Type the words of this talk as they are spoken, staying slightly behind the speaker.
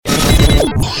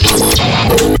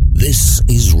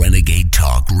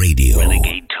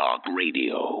Talk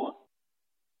Radio.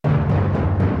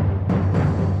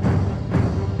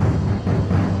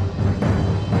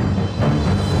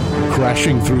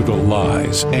 Crashing through the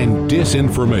lies and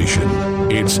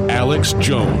disinformation, it's Alex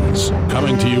Jones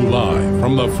coming to you live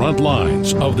from the front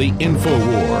lines of the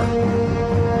InfoWar.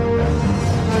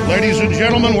 Ladies and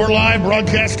gentlemen, we're live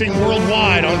broadcasting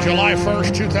worldwide on July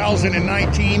 1st,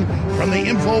 2019 from the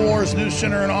InfoWars News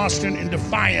Center in Austin in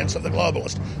defiance of the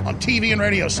globalists. On TV and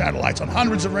radio satellites, on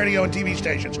hundreds of radio and TV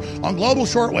stations, on global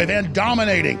shortwave, and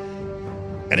dominating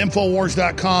at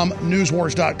Infowars.com,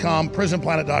 Newswars.com,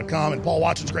 PrisonPlanet.com, and Paul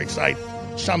Watson's great site,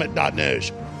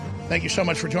 Summit.news. Thank you so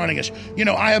much for joining us. You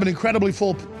know, I have an incredibly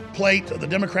full plate. The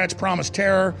Democrats promise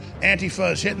terror.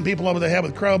 Antifa is hitting people over the head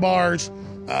with crowbars,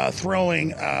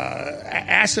 throwing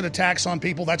acid attacks on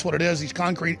people. That's what it is. These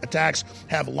concrete attacks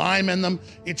have lime in them.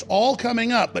 It's all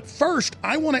coming up. But first,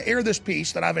 I want to air this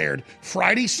piece that I've aired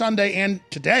Friday, Sunday, and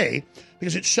today,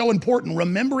 because it's so important,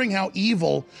 remembering how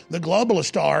evil the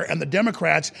globalists are and the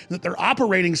Democrats, and that their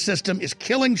operating system is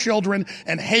killing children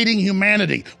and hating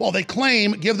humanity. While they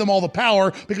claim, give them all the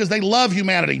power because they love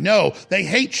humanity. No, they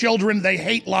hate children, they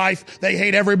hate life, they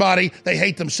hate everybody, they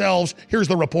hate themselves. Here's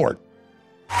the report.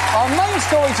 Our main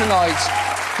story tonight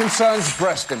concerns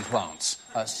breast implants.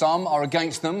 Some are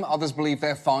against them, others believe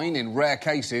they're fine in rare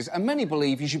cases, and many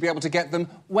believe you should be able to get them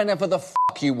whenever the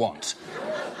fuck you want.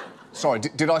 Sorry,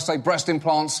 did I say breast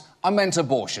implants? I meant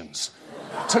abortions.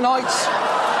 Tonight's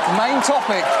main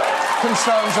topic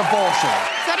concerns abortion.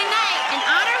 So tonight, in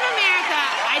honor of America,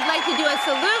 I'd like to do a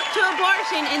salute to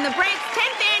abortion in the Break's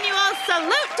 10th annual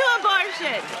Salute to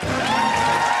Abortion.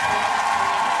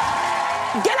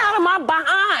 Get out of my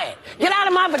behind! Get out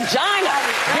of my vagina!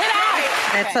 Get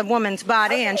out! It's a woman's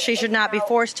body, and she should not be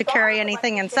forced to carry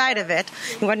anything inside of it.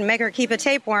 You wouldn't make her keep a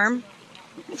tapeworm.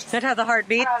 That has a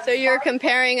heartbeat. So you're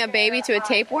comparing a baby to a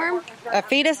tapeworm? A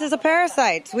fetus is a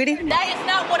parasite, sweetie. That is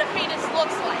not what a fetus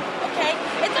looks like, okay?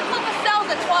 It's a clip of cells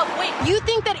at 12 weeks. You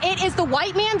think that it is the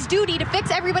white man's duty to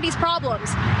fix everybody's problems,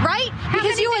 right?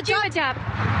 Because you adopt.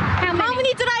 How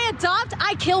many did I adopt?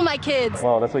 I kill my kids.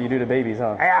 Well, that's what you do to babies,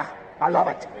 huh? Yeah, I love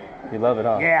it. You love it,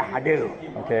 huh? Yeah, I do.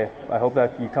 Okay, I hope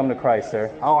that you come to Christ,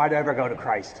 sir. Oh, I never go to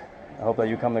Christ. I hope that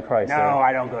you come to Christ, no, sir. No,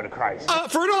 I don't go to Christ.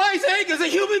 Fertilized egg is a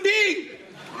human being!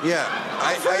 Yeah,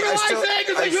 fertilized egg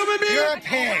is a human being! You're a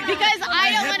pig. Because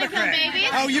I don't want to kill babies.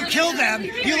 Oh, you kill them.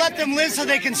 You let them live so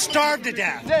they can starve to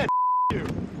death. Dad, you.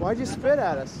 Why'd you spit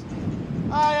at us?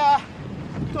 I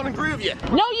don't agree with you.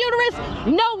 No uterus,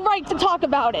 no right to talk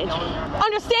about it.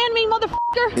 Understand me,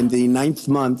 motherfucker? In the 9th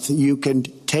month, you can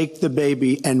take the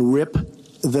baby and rip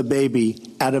the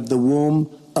baby out of the womb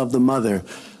of the mother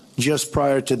just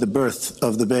prior to the birth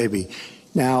of the baby.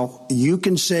 Now, you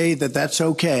can say that that's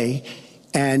okay,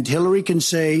 and Hillary can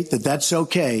say that that's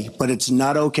okay, but it's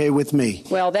not okay with me.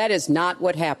 Well, that is not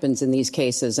what happens in these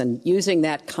cases, and using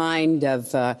that kind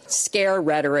of scare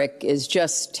rhetoric is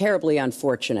just terribly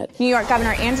unfortunate. New York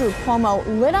Governor Andrew Cuomo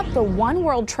lit up the One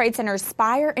World Trade Center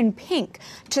spire in pink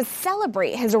to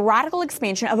celebrate his radical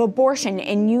expansion of abortion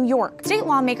in New York. State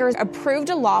lawmakers approved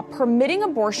a law permitting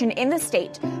abortion in the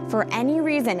state for any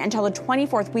reason until the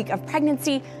 24th week of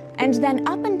pregnancy, and then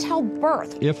up until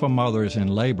birth. If a mother is in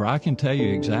labor, I can tell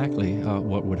you exactly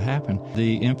what would happen.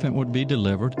 The infant would be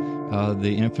delivered.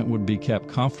 The infant would be kept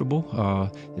comfortable.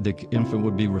 The infant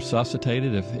would be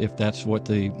resuscitated if that's what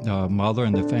the mother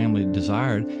and the family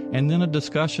desired. And then a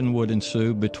discussion would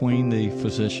ensue between the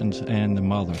physicians and the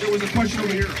mother. There was a question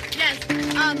over here.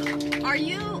 Yes. Are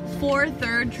you for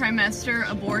third trimester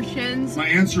abortions? My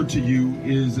answer to you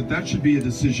is that should be a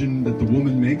decision that the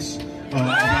woman makes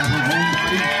about her own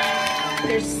body.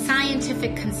 There's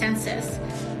scientific consensus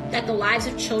that the lives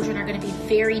of children are going to be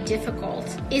very difficult.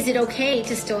 Is it okay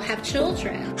to still have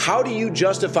children? How do you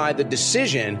justify the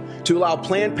decision to allow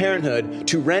Planned Parenthood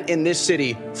to rent in this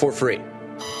city for free?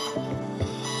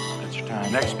 That's your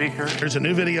time. Next speaker. There's a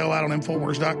new video out on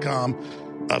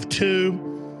Infowars.com of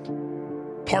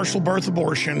 2 partial birth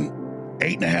abortion,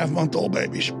 8.5-month-old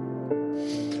babies.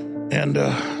 And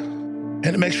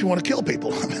it makes me want to kill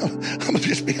people. I'm going to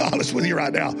just be honest with you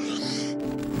right now.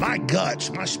 My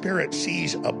guts, my spirit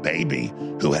sees a baby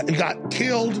who got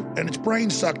killed and its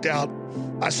brain sucked out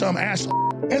by some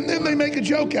asshole, and then they make a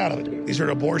joke out of it. These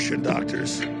are abortion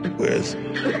doctors with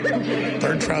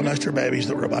 3rd trimester babies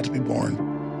that were about to be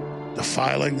born,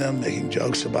 defiling them, making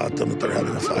jokes about them, that they're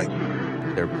having a fight.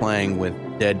 They're playing with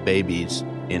dead babies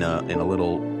in a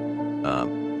little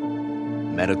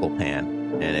medical pan.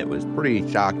 And it was pretty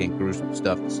shocking, gruesome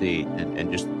stuff to see,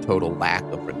 and just a total lack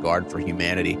of regard for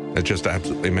humanity. It's just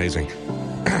absolutely amazing.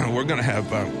 We're going to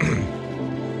have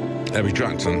Abby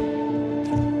Johnson.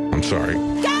 I'm sorry.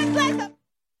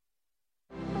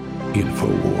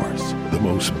 InfoWars, the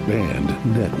most banned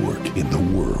network in the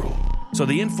world. So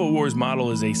the InfoWars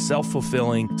model is a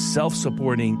self-fulfilling,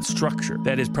 self-supporting structure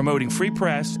that is promoting free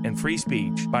press and free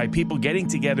speech by people getting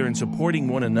together and supporting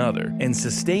one another and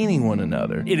sustaining one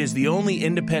another. It is the only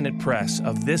independent press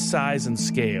of this size and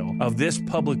scale, of this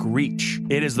public reach.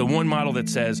 It is the one model that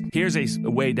says, here's a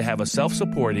way to have a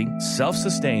self-supporting,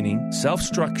 self-sustaining,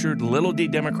 self-structured, little d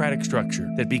democratic structure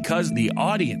that because the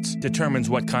audience determines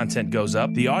what content goes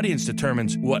up, the audience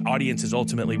determines what audience is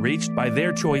ultimately reached by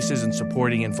their choices in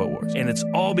supporting InfoWars. And it's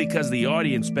all because the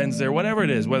audience spends their whatever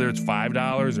it is, whether it's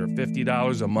 $5 or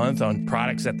 $50 a month on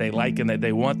products that they like and that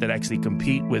they want that actually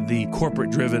compete with the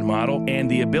corporate-driven model. And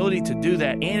the ability to do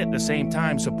that and at the same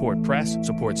time support press,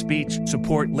 support speech,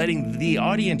 support letting the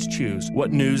audience choose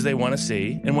what news they want to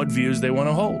see and what views they want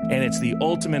to hold. And it's the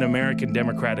ultimate American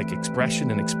democratic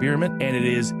expression and experiment, and it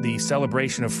is the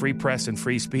celebration of free press and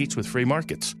free speech with free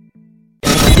markets.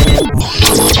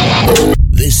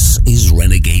 This is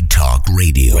Renegade Talk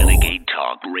Radio. Renegade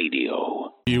Talk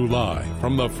Radio. You live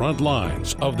from the front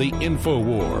lines of the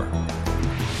InfoWar.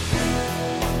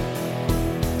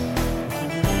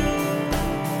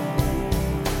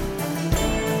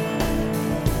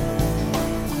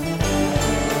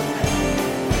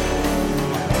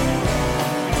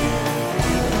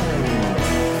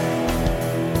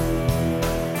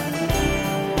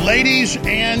 Ladies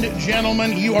and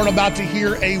gentlemen, you are about to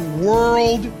hear a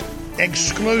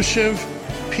world-exclusive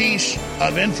piece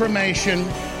of information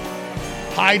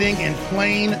hiding in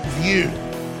plain view.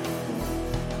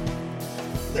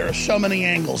 There are so many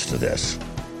angles to this,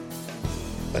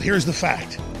 but here's the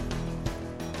fact.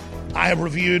 I have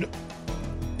reviewed,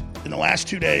 in the last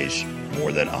 2 days,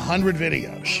 more than 100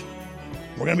 videos.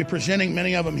 We're going to be presenting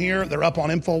many of them here. They're up on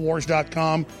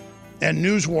Infowars.com and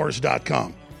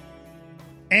Newswars.com.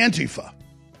 Antifa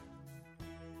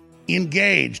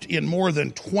engaged in more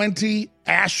than 20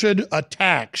 acid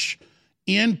attacks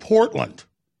in Portland,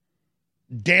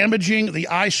 damaging the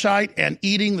eyesight and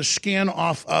eating the skin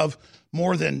off of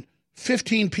more than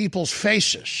 15 people's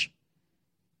faces.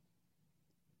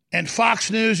 And Fox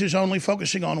News is only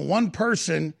focusing on one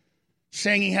person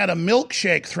saying he had a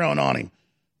milkshake thrown on him.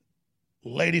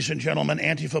 Ladies and gentlemen,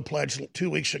 Antifa pledged 2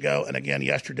 weeks ago and again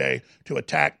yesterday to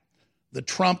attack the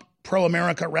Trump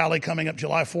pro-America rally coming up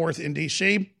July 4th in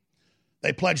D.C.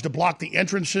 They pledged to block the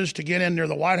entrances to get in near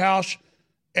the White House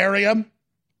area.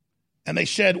 And they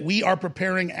said, we are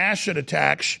preparing acid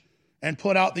attacks, and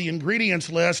put out the ingredients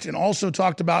list and also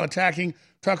talked about attacking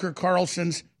Tucker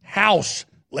Carlson's house,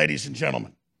 ladies and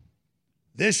gentlemen.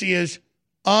 This is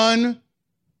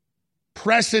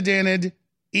unprecedented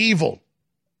evil.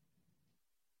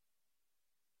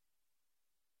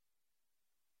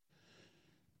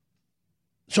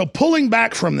 So pulling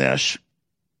back from this,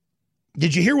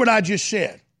 did you hear what I just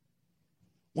said?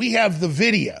 We have the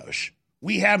videos.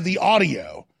 We have the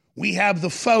audio. We have the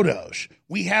photos.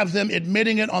 We have them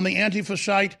admitting it on the Antifa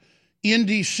site in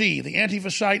D.C., the Antifa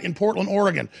site in Portland,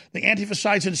 Oregon, the Antifa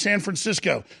sites in San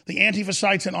Francisco, the Antifa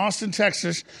sites in Austin,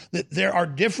 Texas, that there are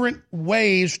different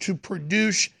ways to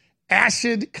produce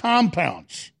acid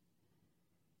compounds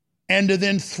and to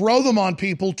then throw them on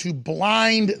people to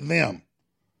blind them.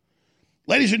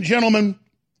 Ladies and gentlemen,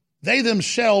 they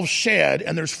themselves said,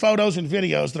 and there's photos and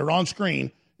videos that are on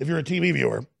screen if you're a TV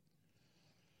viewer,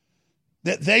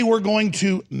 that they were going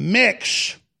to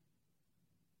mix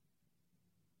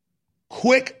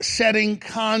quick-setting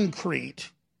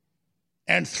concrete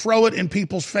and throw it in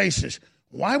people's faces.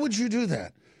 Why would you do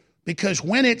that? Because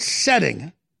when it's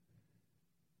setting,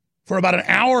 for about an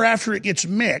hour after it gets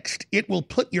mixed, it will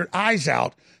put your eyes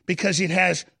out because it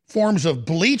has forms of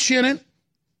bleach in it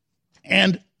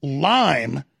and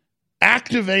lime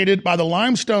activated by the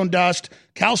limestone dust,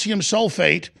 calcium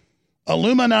sulfate,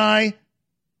 alumini,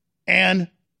 and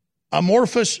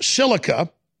amorphous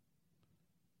silica,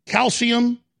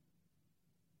 calcium,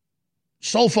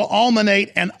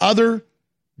 sulfalmonate, and other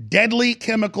deadly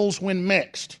chemicals when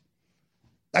mixed.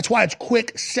 That's why it's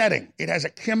quick setting. It has a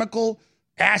chemical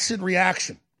acid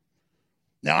reaction.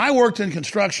 Now, I worked in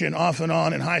construction off and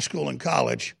on in high school and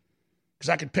college because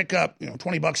I could pick up,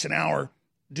 $20 an hour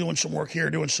doing some work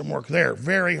here, doing some work there.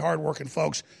 Very hardworking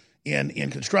folks in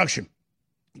construction.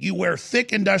 You wear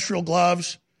thick industrial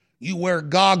gloves. You wear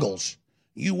goggles.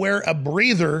 You wear a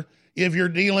breather if you're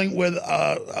dealing with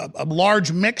a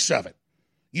large mix of it.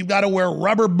 You've got to wear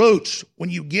rubber boots when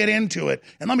you get into it.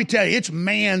 And let me tell you, it's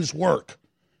man's work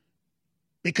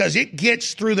because it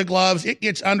gets through the gloves. It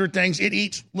gets under things. It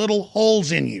eats little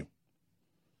holes in you.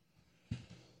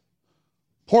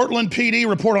 Portland PD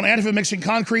report on Antifa mixing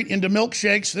concrete into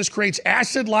milkshakes. This creates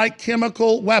acid-like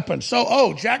chemical weapons.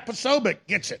 So, Jack Posobiec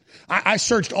gets it. I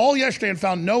searched all yesterday and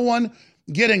found no one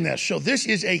getting this. So this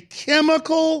is a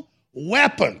chemical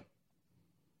weapon.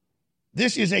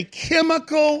 This is a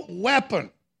chemical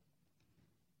weapon.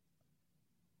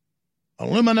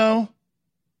 Aluminoferrite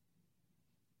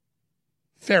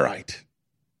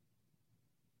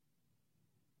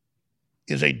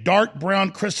is a dark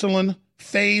brown crystalline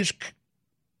phase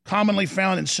commonly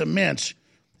found in cements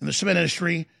in the cement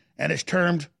industry and is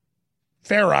termed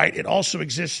ferrite. It also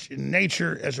exists in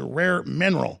nature as a rare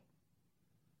mineral.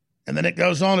 And then it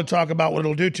goes on to talk about what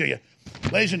it'll do to you.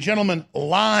 Ladies and gentlemen,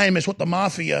 lime is what the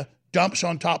mafia dumps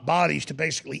on top bodies to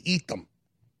basically eat them.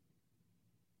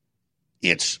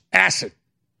 It's acid.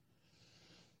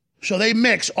 So they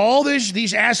mix all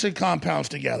these acid compounds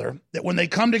together that when they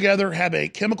come together have a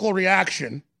chemical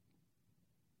reaction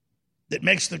that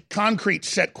makes the concrete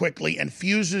set quickly and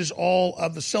fuses all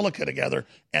of the silica together,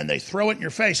 and they throw it in your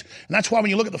face. And that's why when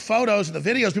you look at the photos and the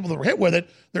videos, people that were hit with it,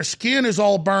 their skin is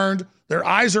all burned, their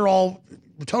eyes are all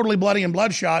totally bloody and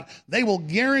bloodshot. They will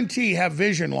guarantee have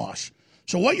vision loss.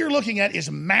 So what you're looking at is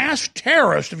mass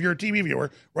terrorists, if you're a TV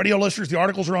viewer, radio listeners, the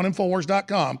articles are on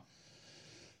Infowars.com,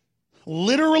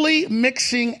 literally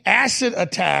mixing acid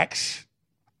attacks,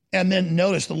 and then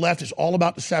notice the left is all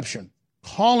about deception,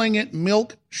 calling it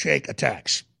milkshake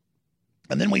attacks.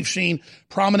 And then we've seen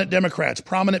prominent Democrats,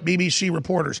 prominent BBC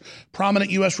reporters,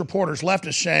 prominent U.S. reporters,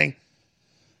 leftists saying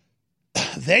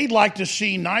they'd like to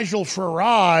see Nigel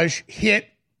Farage hit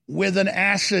with an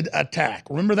acid attack.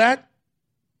 Remember that?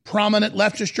 Prominent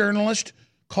leftist journalist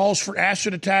calls for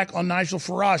acid attack on Nigel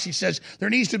Farage. He says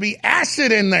there needs to be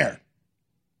acid in there.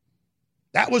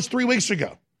 That was 3 weeks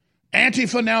ago.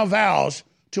 Antifa now vows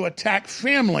to attack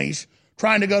families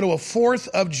trying to go to a 4th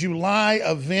of July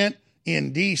event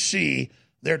in D.C.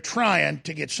 They're trying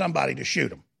to get somebody to shoot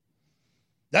them.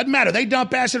 Doesn't matter. They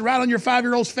dump acid right on your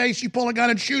 5-year-old's face. You pull a gun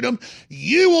and shoot them.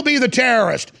 You will be the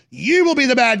terrorist. You will be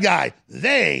the bad guy.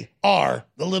 They are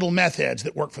the little meth heads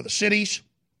that work for the cities,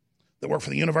 that work for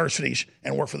the universities,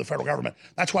 and work for the federal government.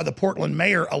 That's why the Portland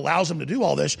mayor allows them to do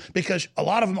all this, because a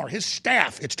lot of them are his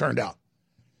staff, it's turned out.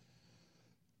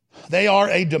 They are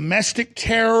a domestic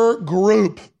terror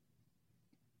group.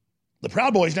 The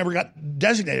Proud Boys never got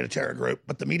designated a terror group,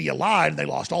 but the media lied. They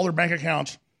lost all their bank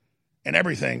accounts and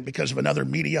everything because of another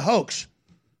media hoax.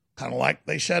 Kind of like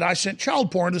they said I sent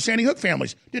child porn to the Sandy Hook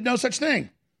families. Did no such thing.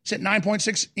 Sent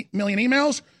 9.6 million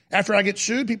emails. After I get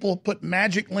sued, people put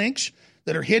magic links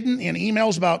that are hidden in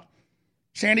emails about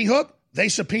Sandy Hook. They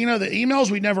subpoena the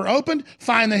emails we never opened,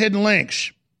 find the hidden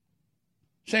links.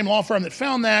 Same law firm that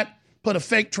found that put a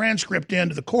fake transcript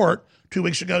into the court 2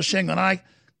 weeks ago saying that I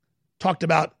talked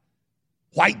about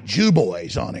white Jew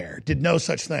boys on air. Did no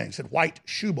such thing. Said white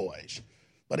shoe boys.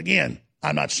 But again,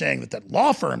 I'm not saying that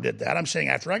law firm did that. I'm saying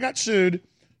after I got sued,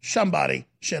 somebody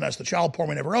sent us the child porn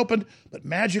we never opened, but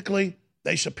magically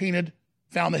they subpoenaed,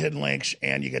 found the hidden links,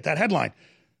 and you get that headline.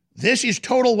 This is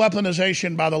total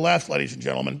weaponization by the left, ladies and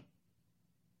gentlemen.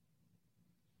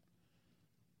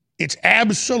 It's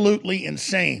absolutely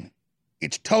insane.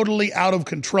 It's totally out of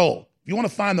control. If you want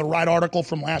to find the right article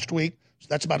from last week, so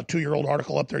that's about a 2-year-old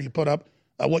article up there you put up.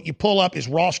 What you pull up is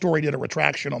Raw Story did a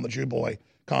retraction on the Jew boy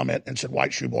comment and said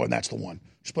white shoe boy, and that's the one.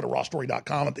 Just put a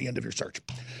rawstory.com at the end of your search.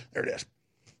 There it is.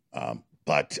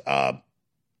 But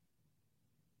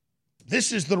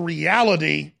this is the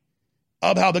reality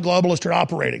of how the globalists are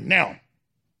operating. Now,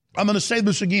 I'm going to say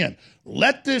this again.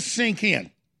 Let this sink in.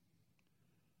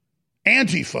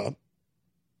 Antifa,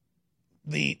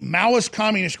 the Maoist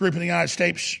communist group in the United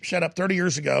States set up 30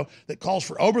 years ago that calls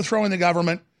for overthrowing the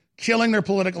government, killing their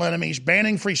political enemies,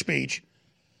 banning free speech.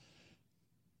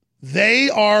 They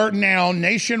are now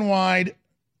nationwide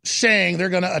saying they're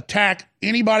going to attack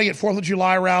anybody at 4th of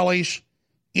July rallies,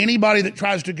 anybody that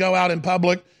tries to go out in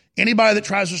public, anybody that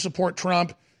tries to support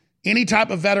Trump, any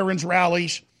type of veterans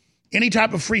rallies, any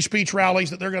type of free speech rallies,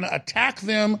 that they're going to attack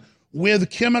them with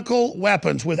chemical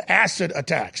weapons, with acid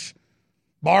attacks,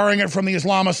 borrowing it from the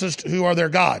Islamicists who are their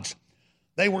gods.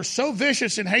 They were so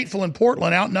vicious and hateful in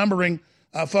Portland, outnumbering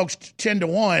folks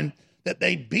 10-1, that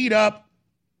they beat up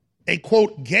a,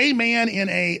 quote, gay man in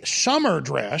a summer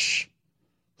dress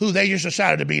who they just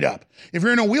decided to beat up. If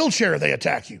you're in a wheelchair, they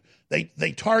attack you.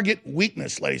 They target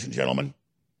weakness, ladies and gentlemen.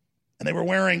 And they were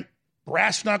wearing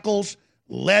brass knuckles,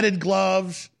 leaded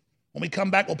gloves. When we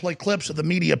come back, we'll play clips of the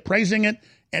media praising it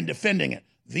and defending it.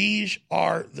 These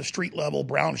are the street-level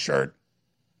brown shirt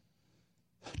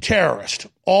terrorists.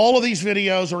 All of these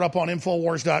videos are up on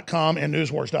Infowars.com and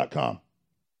Newswars.com.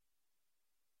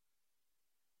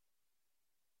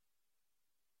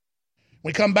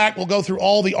 We come back, we'll go through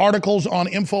all the articles on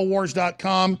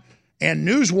Infowars.com and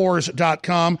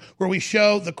Newswars.com where we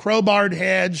show the crowbarred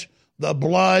heads, the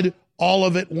blood, all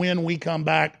of it when we come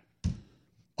back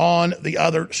on the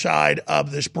other side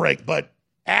of this break. But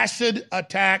acid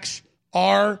attacks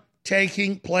are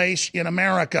taking place in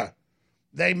America.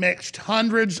 They mixed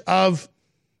hundreds of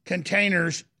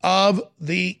containers of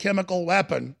the chemical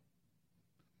weapon,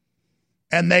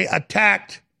 and they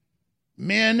attacked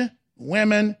men,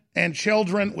 women, and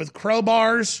children with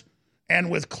crowbars and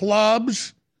with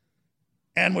clubs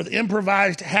and with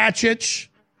improvised hatchets,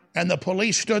 and the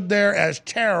police stood there as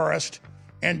terrorists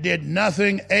and did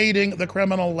nothing, aiding the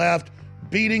criminal left,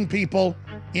 beating people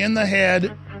in the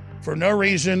head for no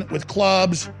reason with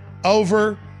clubs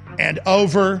over and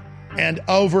over and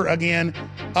over again,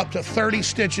 up to 30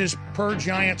 stitches per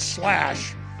giant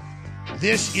slash.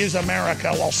 This is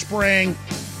America, while spraying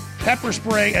pepper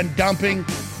spray and dumping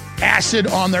acid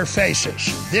on their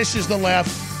faces. This is the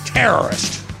left,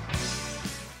 terrorist.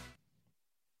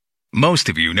 Most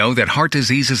of you know that heart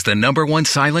disease is the #1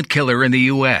 silent killer in the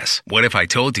U.S. What if I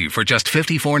told you for just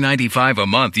 $54.95 a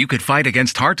month you could fight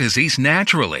against heart disease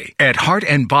naturally? At Heart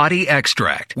and Body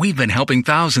Extract, we've been helping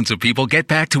thousands of people get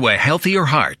back to a healthier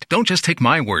heart. Don't just take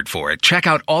my word for it. Check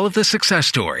out all of the success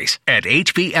stories at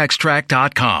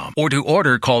hbextract.com, or to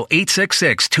order, call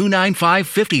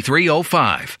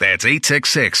 866-295-5305. That's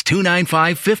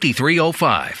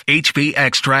 866-295-5305.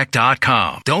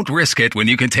 hbextract.com. Don't risk it when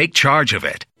you can take charge of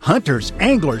it. Hunters,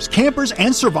 anglers, campers,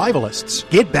 and survivalists.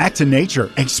 Get back to nature.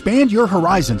 Expand your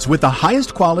horizons with the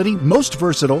highest quality, most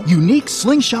versatile, unique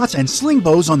slingshots and sling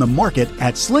bows on the market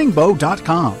at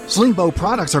slingbow.com. Slingbow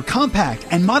products are compact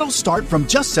and models start from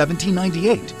just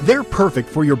 $17.98. They're perfect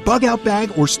for your bug out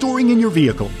bag or storing in your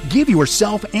vehicle. Give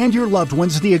yourself and your loved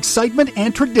ones the excitement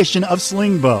and tradition of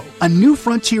Slingbow, a new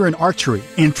frontier in archery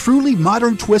and truly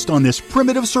modern twist on this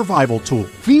primitive survival tool.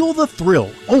 Feel the thrill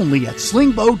only at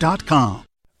slingbow.com.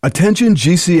 Attention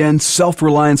GCN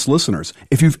Self-Reliance listeners.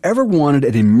 If you've ever wanted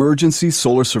an emergency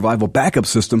solar survival backup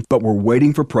system but were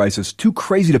waiting for prices too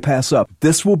crazy to pass up,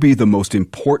 this will be the most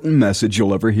important message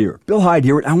you'll ever hear. Bill Hyde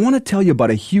here, and I want to tell you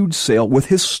about a huge sale with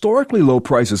historically low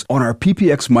prices on our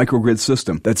PPX microgrid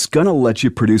system that's going to let you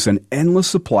produce an endless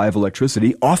supply of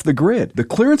electricity off the grid. The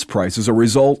clearance price is a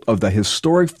result of the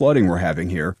historic flooding we're having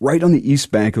here right on the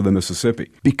east bank of the Mississippi.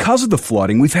 Because of the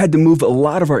flooding, we've had to move a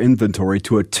lot of our inventory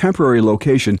to a temporary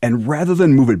location, and rather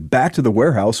than move it back to the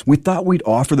warehouse, we thought we'd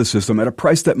offer the system at a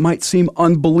price that might seem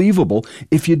unbelievable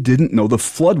if you didn't know the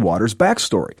floodwaters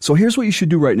backstory. So here's what you should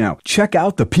do right now. Check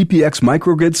out the PPX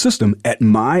microgrid system at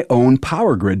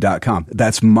myownpowergrid.com.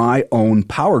 That's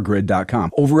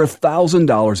myownpowergrid.com. Over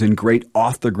 $1,000 in great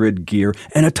off-the-grid gear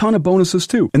and a ton of bonuses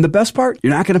too. And the best part,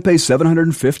 you're not going to pay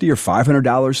 $750 or $500,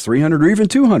 $300, or even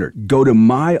 $200. Go to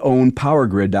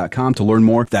myownpowergrid.com to learn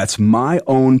more. That's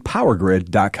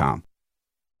myownpowergrid.com.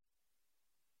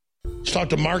 Let's talk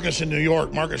to Marcus in New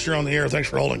York. Marcus, you're on the air. Thanks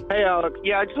for holding. Hey, Alex.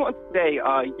 Yeah, I just want to say,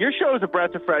 your show is a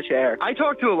breath of fresh air. I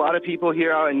talk to a lot of people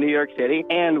here out in New York City,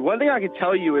 and one thing I can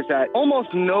tell you is that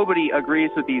almost nobody agrees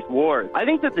with these wars. I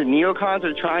think that the neocons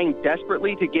are trying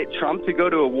desperately to get Trump to go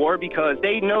to a war because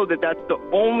they know that that's the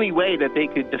only way that they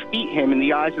could defeat him in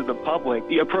the eyes of the public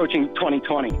approaching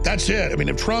 2020. That's it. I mean,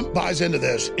 if Trump buys into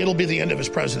this, it'll be the end of his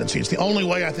presidency. It's the only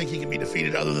way I think he can be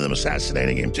defeated other than them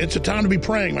assassinating him. It's a time to be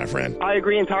praying, my friend. I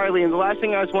agree entirely. And the last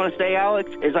thing I just want to say, Alex,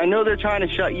 is I know they're trying to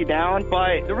shut you down,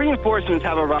 but the reinforcements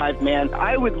have arrived, man.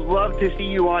 I would love to see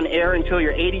you on air until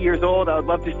you're 80 years old. I would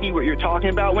love to see what you're talking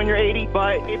about when you're 80.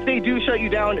 But if they do shut you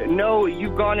down, know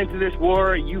you've gone into this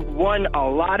war. You've won a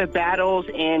lot of battles,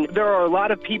 and there are a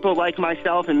lot of people like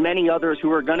myself and many others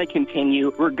who are going to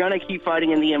continue. We're going to keep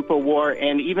fighting in the info war,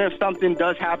 and even if something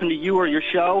does happen to you or your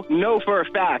show, know for a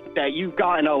fact that you've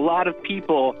gotten a lot of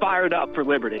people fired up for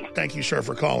liberty. Thank you, sir,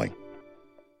 for calling.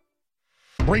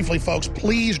 Briefly, folks,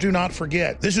 please do not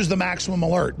forget, this is the Maximum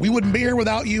Alert. We wouldn't be here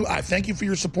without you. I thank you for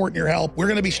your support and your help. We're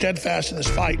going to be steadfast in this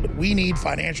fight, but we need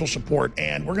financial support,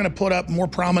 and we're going to put up more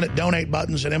prominent donate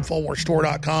buttons at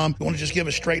InfoWarsStore.com. If you want to just give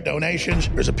us straight donations,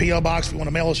 there's a P.O. box. If you want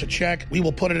to mail us a check, we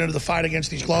will put it into the fight against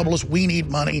these globalists. We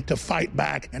need money to fight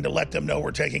back and to let them know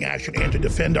we're taking action and to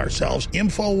defend ourselves.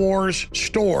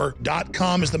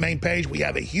 InfoWarsStore.com is the main page. We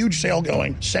have a huge sale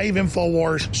going. Save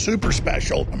InfoWars, super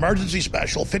special, emergency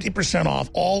special, 50% off.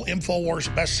 all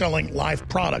InfoWars best-selling life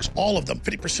products, all of them,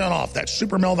 50% off. That's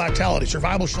Super Male Vitality,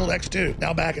 Survival Shield X2,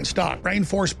 now back in stock. Brain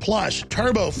Force Plus,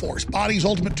 Turbo Force, Body's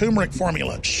Ultimate Turmeric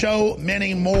Formula, so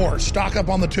many more. Stock up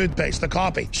on the toothpaste, the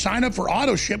coffee. Sign up for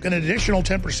auto ship, get an additional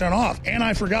 10% off. And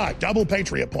I forgot, double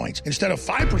Patriot points. Instead of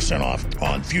 5% off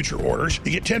on future orders,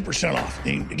 you get 10% off.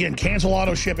 And again, cancel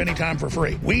auto ship anytime for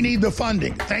free. We need the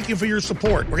funding. Thank you for your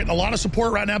support. We're getting a lot of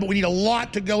support right now, but we need a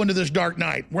lot to go into this dark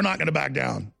night. We're not going to back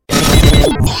down.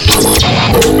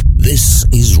 This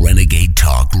is Renegade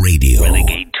Talk Radio.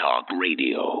 Renegade Talk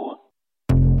Radio.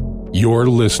 You're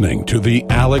listening to The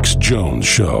Alex Jones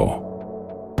Show.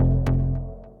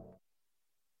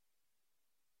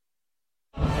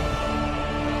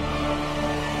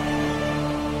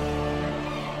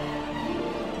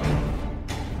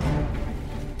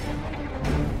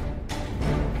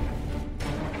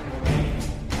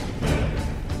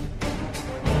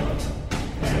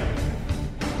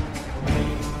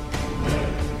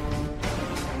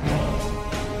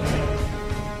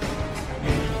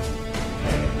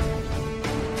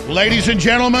 Ladies and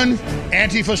gentlemen,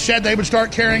 Antifa said they would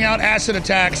start carrying out acid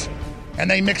attacks, and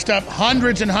they mixed up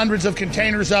hundreds and hundreds of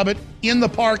containers of it in the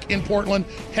park in Portland,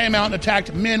 came out and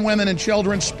attacked men, women, and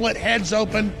children, split heads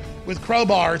open with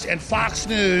crowbars, and Fox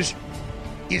News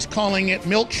is calling it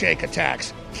milkshake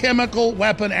attacks, chemical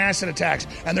weapon acid attacks,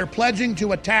 and they're pledging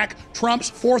to attack Trump's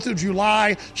 4th of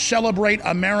July Celebrate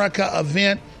America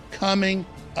event coming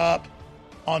up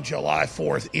on July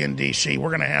 4th in D.C. We're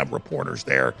going to have reporters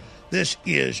there. This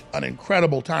is an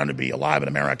incredible time to be alive in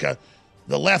America.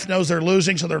 The left knows they're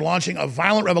losing, so they're launching a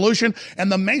violent revolution,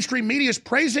 and the mainstream media is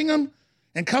praising them.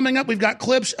 And coming up, we've got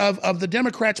clips of the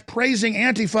Democrats praising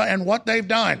Antifa and what they've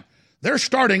done. They're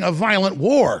starting a violent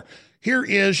war. Here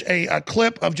is a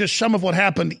clip of just some of what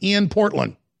happened in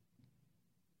Portland.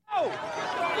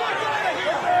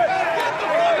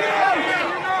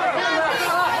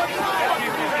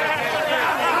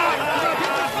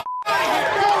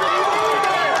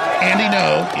 Andy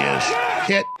No is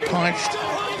hit, punched,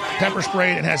 pepper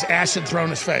sprayed, and has acid thrown in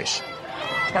his face,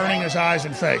 burning his eyes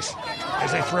and face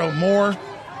as they throw more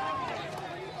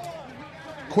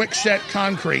quick-set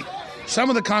concrete. Some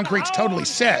of the concrete's totally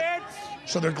set,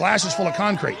 so their glass is full of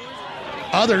concrete.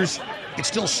 Others, it's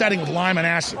still setting with lime and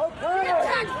acid. He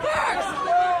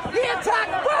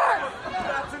attacked first!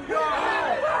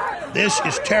 This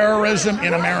is terrorism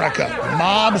in America.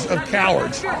 Mobs of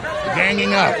cowards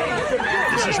ganging up.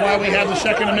 This is why we have the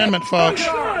Second Amendment, folks.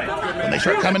 When they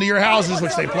start coming to your houses,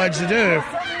 which they pledge to do,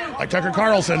 like Tucker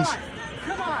Carlson's,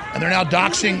 and they're now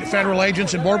doxing federal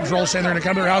agents and Border Patrol saying they're going to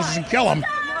come to their houses and kill them,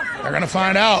 they're going to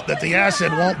find out that the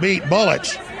acid won't beat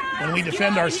bullets when we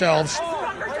defend ourselves.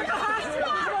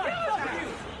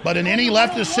 But in any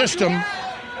leftist system,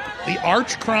 the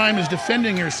arch crime is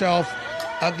defending yourself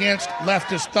against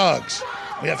leftist thugs.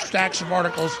 We have stacks of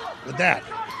articles with that.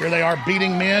 Here they are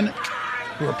beating men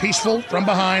who are peaceful from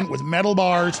behind with metal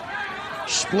bars,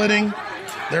 splitting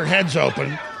their heads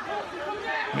open.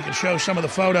 We can show some of the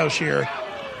photos here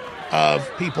of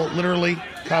people literally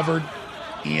covered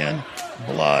in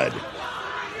blood.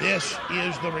 This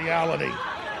is the reality.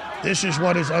 This is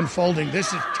what is unfolding.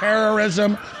 This is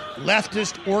terrorism,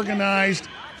 leftist, organized,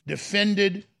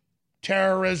 defended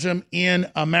terrorism in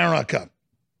America.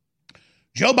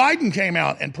 Joe Biden came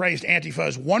out and praised Antifa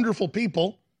as wonderful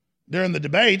people during the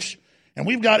debates, and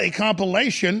we've got a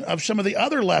compilation of some of the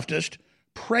other leftists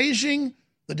praising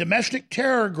the domestic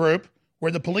terror group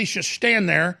where the police just stand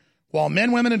there while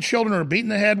men, women, and children are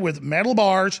beaten in the head with metal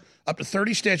bars up to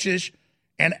 30 stitches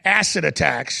and acid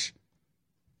attacks,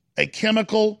 a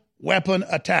chemical weapon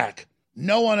attack.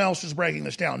 No one else is breaking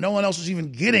this down. No one else is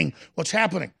even getting what's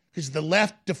happening because the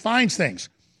left defines things.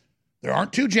 There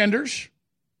aren't two genders.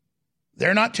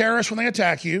 They're not terrorists when they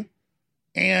attack you.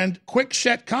 And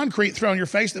quick-set concrete thrown in your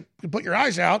face that can put your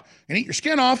eyes out and eat your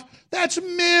skin off, that's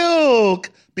milk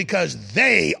because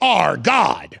they are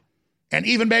God. And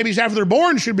even babies after they're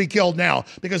born should be killed now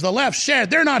because the left said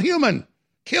they're not human.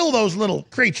 Kill those little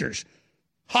creatures.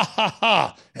 Ha, ha,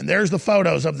 ha. And there's the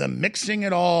photos of them mixing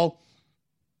it all,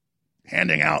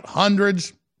 handing out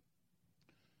hundreds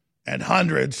and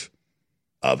hundreds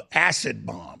of acid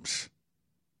bombs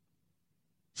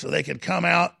so they could come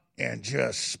out and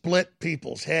just split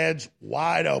people's heads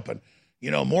wide open.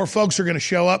 You know, more folks are going to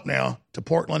show up now to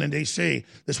Portland and D.C.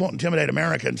 This won't intimidate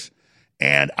Americans.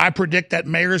 And I predict that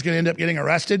mayor is going to end up getting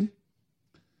arrested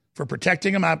for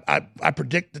protecting them. I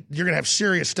predict that you're going to have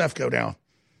serious stuff go down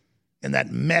in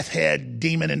that meth head,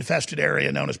 demon-infested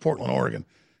area known as Portland, Oregon.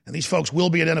 And these folks will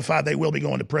be identified. They will be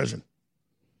going to prison.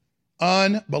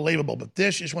 Unbelievable. But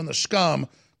this is when the scum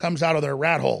comes out of their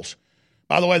rat holes.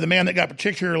 By the way, the man that got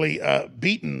particularly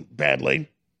beaten badly,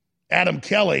 Adam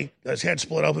Kelly, his head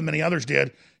split open, many others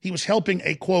did. He was helping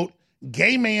a, quote,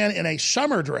 gay man in a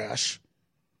summer dress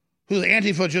who the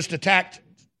Antifa just attacked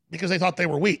because they thought they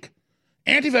were weak.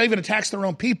 Antifa even attacks their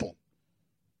own people.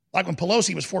 Like when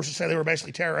Pelosi was forced to say they were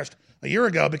basically terrorists a year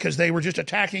ago because they were just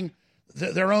attacking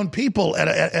their own people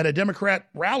at a Democrat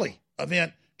rally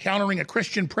event countering a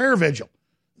Christian prayer vigil.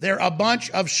 They're a bunch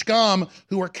of scum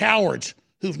who are cowards,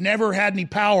 who've never had any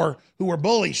power, who are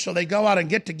bullies. So they go out and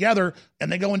get together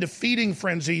and they go into feeding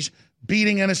frenzies,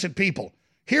 beating innocent people.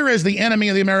 Here is the enemy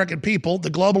of the American people, the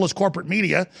globalist corporate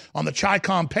media, on the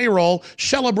Chi-Com payroll,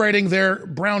 celebrating their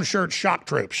brown shirt shock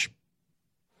troops.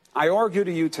 I argue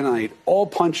to you tonight, all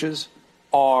punches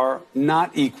are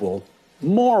not equal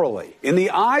morally. In the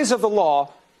eyes of the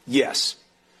law, yes.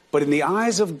 But in the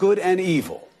eyes of good and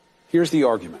evil, here's the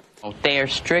argument. They are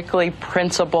strictly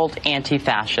principled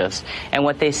anti-fascists. And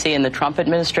what they see in the Trump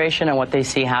administration and what they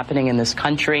see happening in this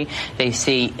country, they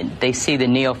see the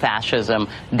neo-fascism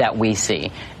that we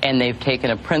see. And they've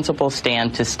taken a principled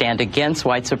stand to stand against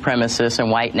white supremacists and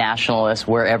white nationalists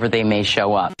wherever they may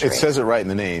show up. It says it right in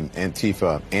the name,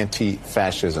 Antifa,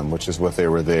 anti-fascism, which is what they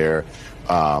were there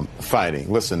fighting.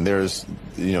 Listen, there's,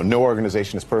 no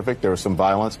organization is perfect. There was some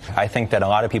violence. I think that a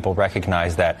lot of people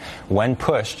recognize that when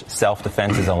pushed,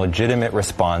 self-defense is a legitimate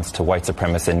response to white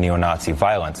supremacist and neo-Nazi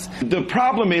violence. The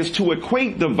problem is to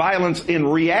equate the violence in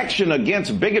reaction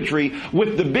against bigotry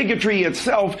with the bigotry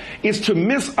itself is to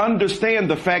misunderstand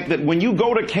the fact that when you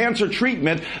go to cancer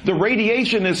treatment, the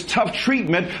radiation is tough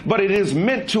treatment, but it is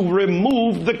meant to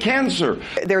remove the cancer.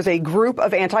 There's a group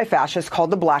of anti-fascists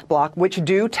called the Black Bloc, which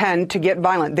do tend to get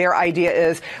violent. Their idea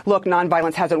is, look,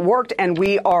 nonviolence hasn't worked and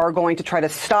we are going to try to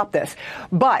stop this.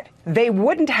 But they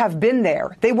wouldn't have been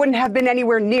there. They wouldn't have been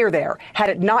anywhere near there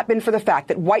had it not been for the fact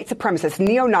that white supremacists,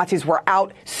 neo-Nazis were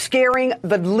out scaring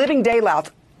the living daylights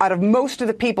out of most of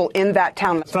the people in that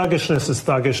town. Thuggishness is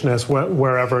thuggishness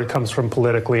wherever it comes from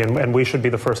politically, and we should be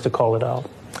the first to call it out.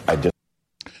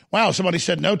 Wow, somebody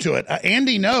said no to it.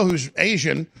 Andy No, who's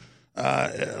Asian,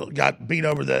 got beat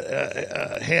over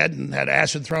the head and had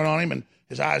acid thrown on him, and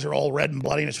his eyes are all red and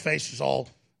bloody, and his face is all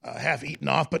half eaten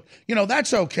off. But,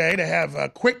 that's okay to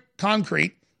have quick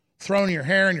concrete thrown in your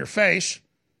hair and your face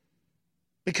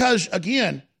because,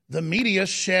 again, the media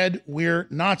said we're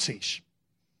Nazis.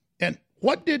 And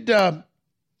what did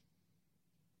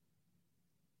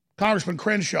Congressman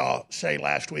Crenshaw say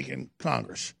last week in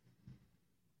Congress?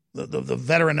 The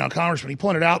veteran now congressman, he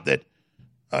pointed out that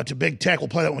to big tech, we'll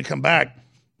play that when we come back,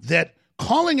 that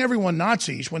calling everyone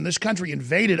Nazis when this country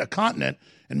invaded a continent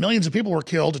and millions of people were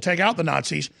killed to take out the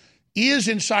Nazis is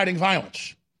inciting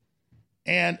violence.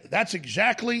 And that's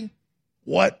exactly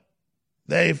what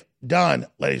they've done,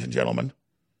 ladies and gentlemen.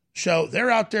 So they're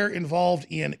out there involved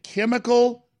in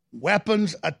chemical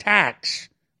weapons attacks,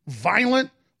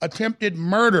 violent attempted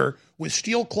murder with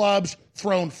steel clubs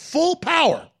thrown full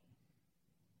power.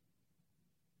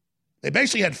 They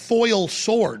basically had foil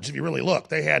swords, if you really look.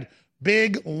 They had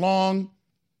big, long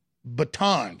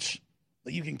batons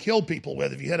that you can kill people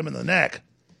with if you hit them in the neck.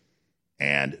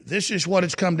 And this is what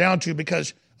it's come down to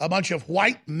because a bunch of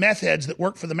white meth heads that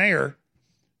work for the mayor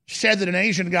said that an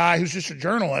Asian guy who's just a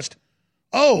journalist,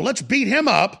 let's beat him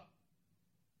up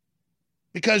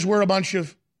because we're a bunch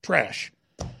of trash.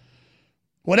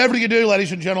 Whatever you do,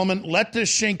 ladies and gentlemen, let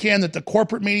this sink in that the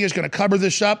corporate media is going to cover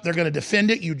this up. They're going to defend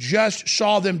it. You just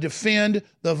saw them defend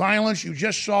the violence. You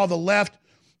just saw the left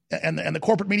and the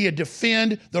corporate media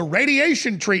defend the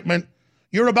radiation treatment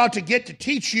you're about to get to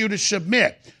teach you to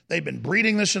submit. They've been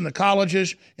breeding this in the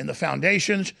colleges, in the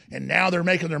foundations, and now they're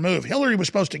making their move. Hillary was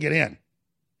supposed to get in.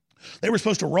 They were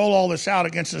supposed to roll all this out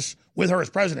against us with her as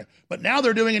president. But now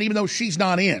they're doing it even though she's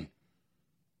not in.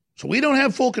 So we don't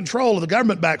have full control of the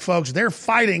government back, folks. They're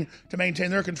fighting to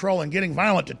maintain their control and getting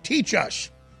violent to teach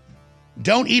us.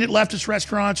 Don't eat at leftist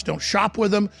restaurants. Don't shop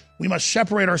with them. We must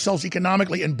separate ourselves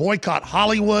economically and boycott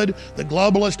Hollywood, the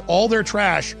globalists, all their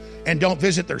trash, and don't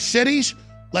visit their cities.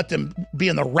 Let them be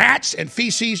in the rats and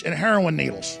feces and heroin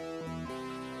needles.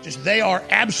 Just they are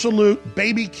absolute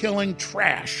baby-killing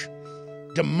trash.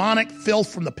 Demonic filth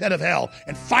from the pit of hell,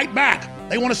 and fight back.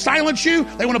 They want to silence you.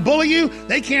 They want to bully you.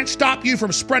 They can't stop you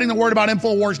from spreading the word about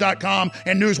Infowars.com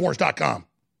and Newswars.com.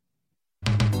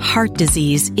 heart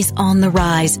disease is on the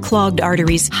rise. Clogged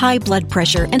arteries, high blood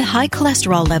pressure, and high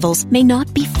cholesterol levels may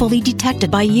not be fully detected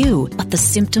by you, but the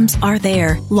symptoms are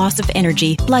there. Loss of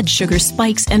energy, blood sugar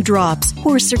spikes and drops,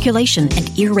 poor circulation,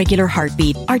 and irregular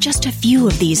heartbeat are just a few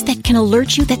of these that can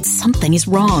alert you that something is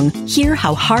wrong. Hear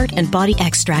how Heart and Body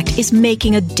Extract is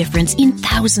making a difference in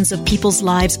thousands of people's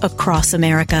lives across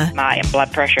America. My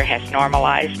blood pressure has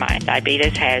normalized. My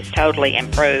diabetes has totally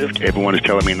improved. Everyone is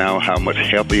telling me now how much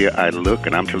healthier I look,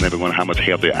 and I'm telling everyone how much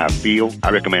healthier I feel. I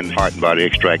recommend Heart and Body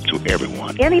Extract to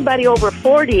everyone. Anybody over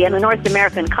 40 in the North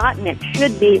American continent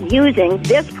should be using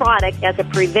this product as a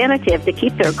preventative to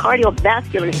keep their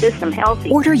cardiovascular system healthy.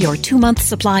 Order your 2-month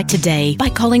supply today by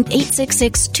calling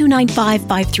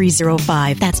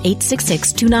 866-295-5305. That's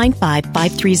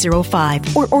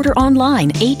 866-295-5305. Or order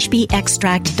online,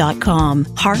 hbextract.com.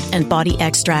 Heart and Body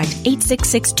Extract,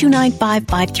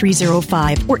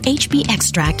 866-295-5305 or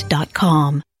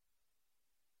hbextract.com.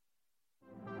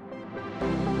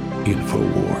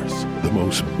 InfoWars, the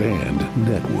most banned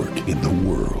network in the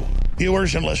world.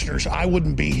 Viewers and listeners, I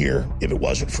wouldn't be here if it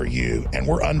wasn't for you. And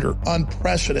we're under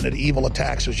unprecedented evil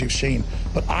attacks, as you've seen.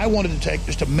 But I wanted to take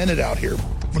just a minute out here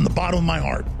from the bottom of my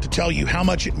heart to tell you how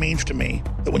much it means to me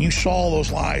that when you saw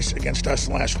those lies against us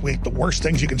last week, the worst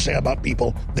things you can say about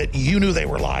people, that you knew they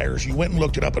were liars. You went and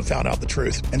looked it up and found out the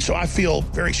truth. And so I feel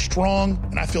very strong,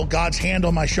 and I feel God's hand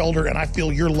on my shoulder, and I feel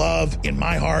your love in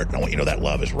my heart. And I want you to know that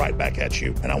love is right back at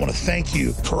you. And I want to thank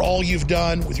you for all you've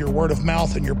done with your word of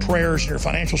mouth and your prayers and your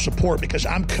financial support, because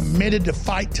I'm committed to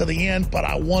fight till the end, but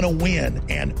I want to win.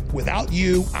 And without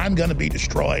you, I'm going to be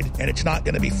destroyed, and it's not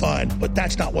going to be fun. But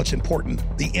that's not what's important.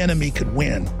 The enemy could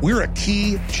win. We're a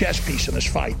key chess piece in this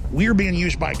fight. We're being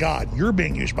used by God. You're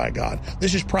being used by God.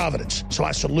 This is providence. So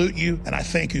I salute you, and I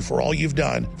thank you for all you've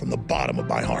done from the bottom of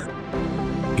my heart.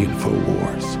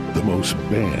 InfoWars, the most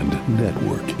banned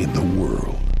network in the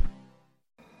world.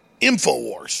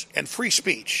 InfoWars and free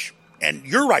speech and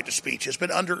your right to speech has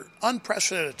been under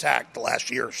unprecedented attack the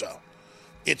last year or so.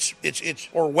 It's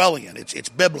Orwellian. It's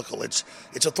biblical. It's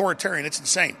authoritarian. It's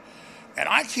insane. And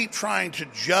I keep trying to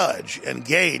judge and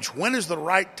gauge when is the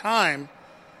right time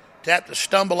to have to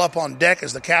stumble up on deck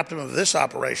as the captain of this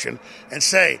operation and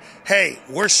say, hey,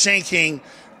 we're sinking.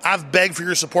 I've begged for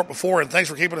your support before, and thanks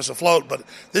for keeping us afloat, but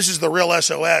this is the real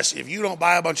SOS. If you don't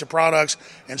buy a bunch of products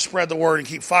and spread the word and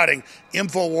keep fighting,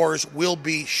 InfoWars will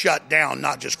be shut down,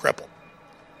 not just crippled.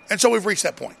 And so we've reached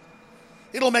that point.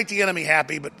 It'll make the enemy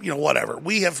happy, but, whatever.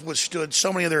 We have withstood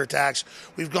so many of their attacks.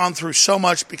 We've gone through so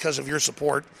much because of your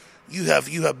support. You have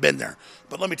been there.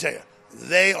 But let me tell you,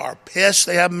 they are pissed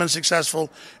they haven't been successful,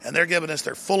 and they're giving us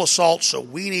their full assault. So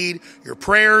we need your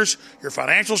prayers, your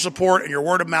financial support, and your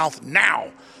word of mouth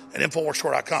now at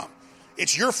InfoWarsStore.com.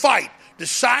 It's your fight.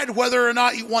 Decide whether or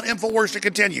not you want InfoWars to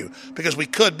continue, because we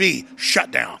could be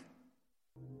shut down.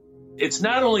 It's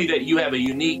not only that you have a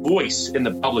unique voice in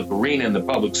the public arena, in the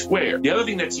public square. The other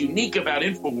thing that's unique about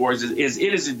InfoWars is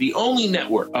it is the only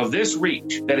network of this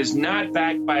reach that is not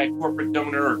backed by a corporate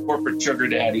donor or corporate sugar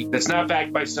daddy, that's not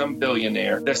backed by some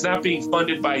billionaire, that's not being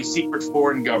funded by a secret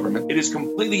foreign government. It is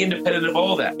completely independent of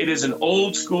all that. It is an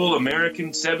old school American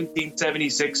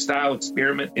 1776 style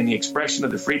experiment in the expression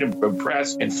of the freedom of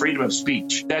press and freedom of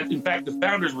speech that, in fact, the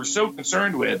founders were so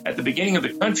concerned with at the beginning of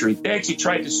the country. They actually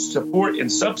tried to support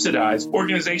and subsidize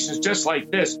organizations just like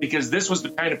this because this was the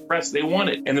kind of press they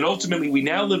wanted. And then ultimately we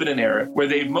now live in an era where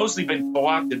they've mostly been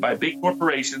co-opted by big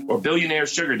corporations or billionaire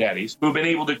sugar daddies who've been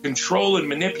able to control and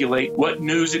manipulate what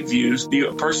news and views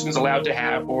the person's allowed to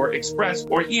have or express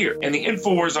or hear. And the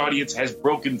InfoWars audience has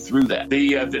broken through that.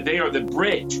 They are the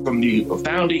bridge from the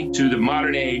founding to the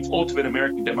modern age, ultimate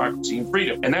American democracy and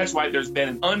freedom. And that's why there's been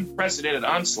an unprecedented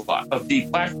onslaught of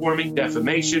deplatforming,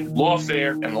 defamation,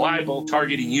 lawfare, and libel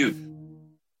targeting youth.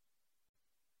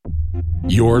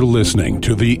 You're listening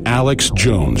to The Alex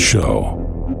Jones Show.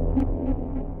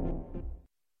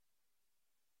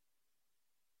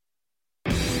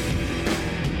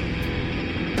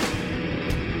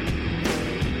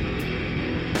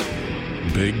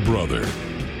 Big Brother.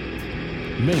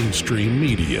 Mainstream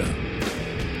media.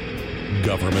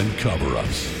 Government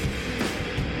cover-ups.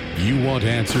 You want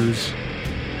answers?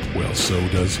 Well, so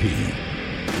does he.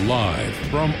 Live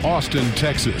from Austin,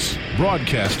 Texas,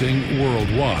 broadcasting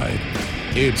worldwide,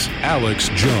 it's Alex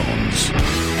Jones.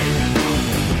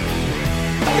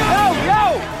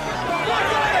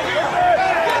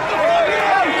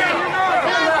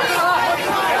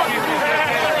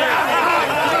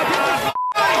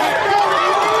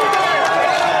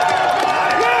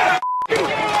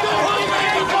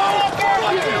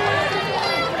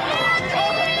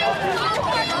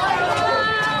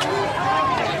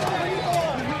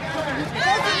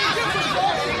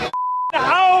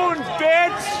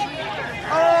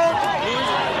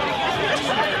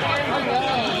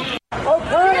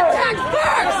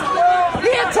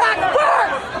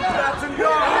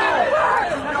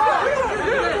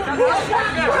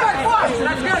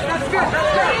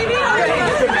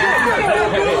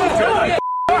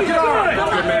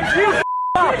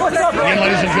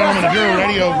 If you're a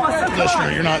radio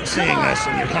listener, you're not seeing this,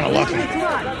 and you're kind of lucky.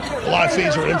 The live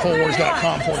feeds are at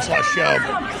Infowars.com/show.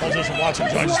 Paul Joseph Watson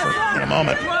joins us in a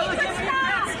moment.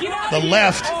 The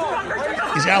left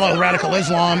is allied with radical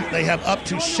Islam. They have up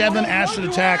to 7 acid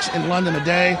attacks in London a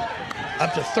day,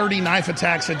 up to 30 knife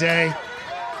attacks a day.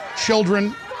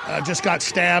 Children just got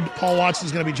stabbed. Paul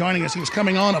Watson's going to be joining us. He was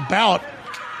coming on about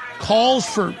calls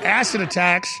for acid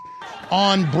attacks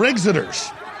on Brexiters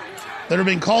that are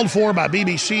being called for by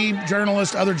BBC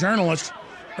journalists, other journalists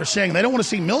are saying they don't want to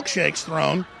see milkshakes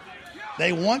thrown.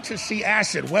 They want to see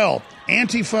acid. Well,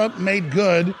 Antifa made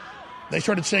good. They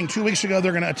started saying 2 weeks ago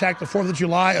they're going to attack the 4th of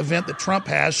July event that Trump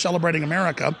has, celebrating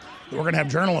America, that we're going to have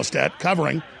journalists at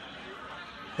covering.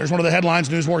 There's one of the headlines,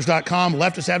 newswars.com.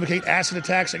 Leftists advocate acid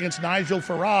attacks against Nigel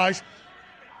Farage.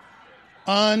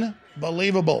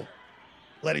 Unbelievable,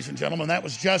 ladies and gentlemen. That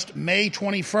was just May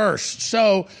 21st.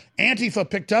 So Antifa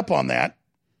picked up on that.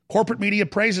 Corporate media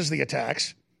praises the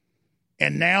attacks.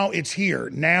 And now it's here.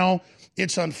 Now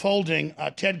it's unfolding.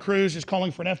 Ted Cruz is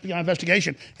calling for an FBI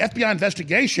investigation. FBI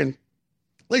investigation,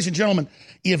 ladies and gentlemen,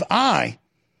 if I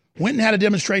went and had a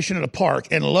demonstration at a park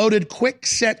and loaded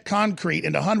quick-set concrete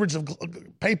into hundreds of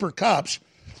paper cups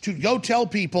to go tell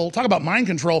people, talk about mind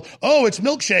control, oh, it's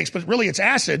milkshakes, but really it's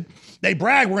acid. They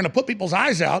brag, we're going to put people's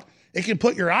eyes out. It can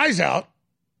put your eyes out.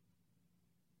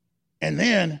 And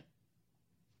then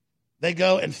they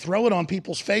go and throw it on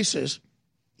people's faces,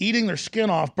 eating their skin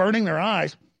off, burning their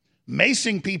eyes,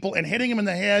 macing people and hitting them in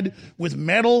the head with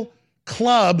metal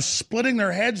clubs, splitting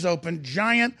their heads open,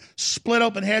 giant split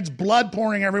open heads, blood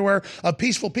pouring everywhere of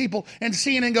peaceful people. And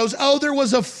CNN goes, oh, there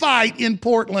was a fight in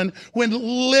Portland when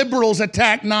liberals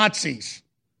attacked Nazis.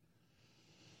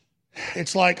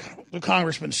 It's like the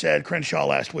congressman said, Crenshaw,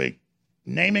 last week,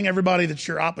 naming everybody that's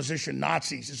your opposition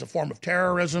Nazis is a form of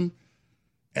terrorism.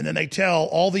 And then they tell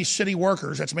all these city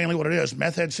workers, that's mainly what it is,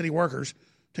 meth head city workers,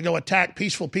 to go attack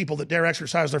peaceful people that dare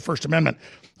exercise their First Amendment.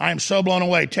 I am so blown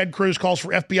away. Ted Cruz calls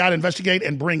for FBI to investigate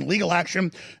and bring legal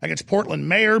action against Portland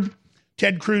mayor.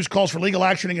 Ted Cruz calls for legal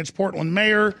action against Portland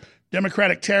mayor.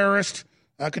 Democratic terrorist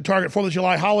could target 4th of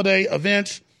July holiday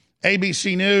events.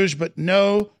 ABC News, but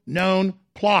no known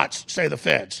plots, say the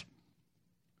feds.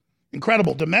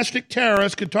 Incredible. Domestic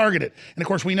terrorists could target it. And, of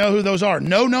course, we know who those are.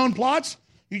 No known plots?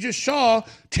 You just saw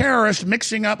terrorists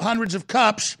mixing up hundreds of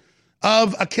cups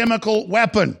of a chemical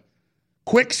weapon.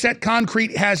 Quick-set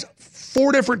concrete has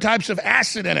 4 different types of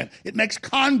acid in it. It makes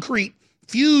concrete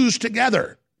fuse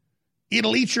together.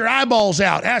 It'll eat your eyeballs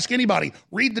out. Ask anybody.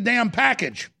 Read the damn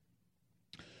package.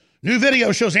 New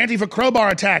video shows Antifa crowbar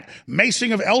attack,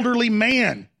 macing of elderly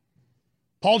man.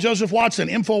 Paul Joseph Watson,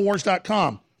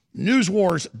 Infowars.com,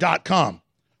 Newswars.com.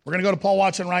 We're going to go to Paul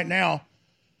Watson right now.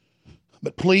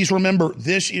 But please remember,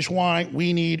 this is why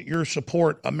we need your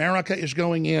support. America is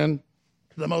going in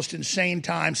to the most insane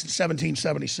time since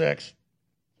 1776.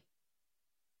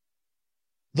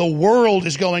 The world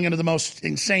is going into the most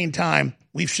insane time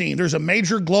we've seen. There's a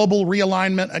major global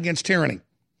realignment against tyranny.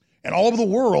 And all over the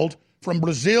world, from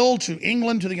Brazil to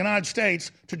England to the United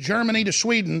States to Germany to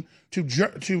Sweden to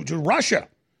Russia,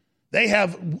 they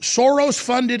have Soros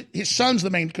funded, his son's the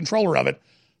main controller of it,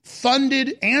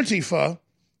 funded Antifa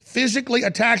physically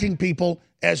attacking people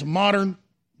as modern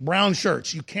brown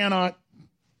shirts. You cannot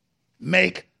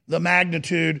make the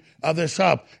magnitude of this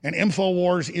up. And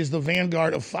InfoWars is the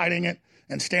vanguard of fighting it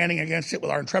and standing against it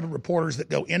with our intrepid reporters that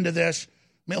go into this.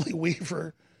 Millie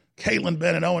Weaver, Caitlin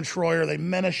Benn, and Owen Schroyer. They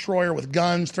menaced Schroyer with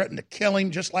guns, threatened to kill him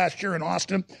just last year in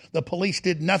Austin. The police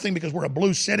did nothing because we're a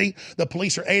blue city. The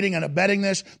police are aiding and abetting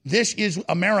this. This is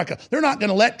America. They're not going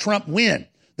to let Trump win.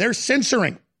 They're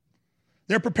censoring.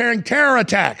 They're preparing terror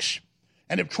attacks.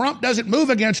 And if Trump doesn't move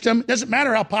against him, doesn't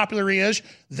matter how popular he is,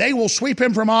 they will sweep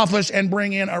him from office and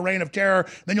bring in a reign of terror.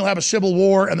 Then you'll have a civil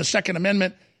war, and the Second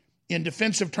Amendment in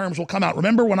defensive terms will come out.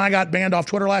 Remember when I got banned off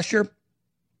Twitter last year?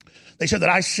 They said that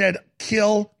I said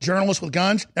kill journalists with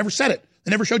guns. Never said it.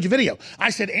 They never showed you video.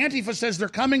 I said Antifa says they're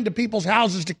coming to people's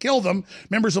houses to kill them.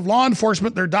 Members of law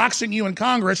enforcement, they're doxing you in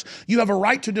Congress. You have a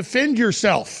right to defend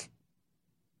yourself.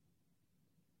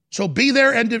 So be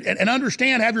there and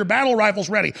understand, have your battle rifles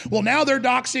ready. Well, now they're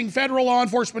doxing federal law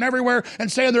enforcement everywhere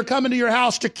and saying they're coming to your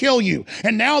house to kill you.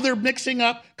 And now they're mixing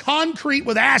up concrete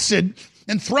with acid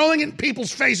and throwing it in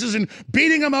people's faces and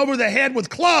beating them over the head with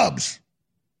clubs.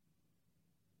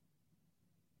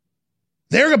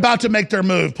 They're about to make their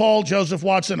move. Paul Joseph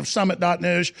Watson of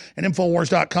Summit.News and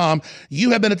Infowars.com.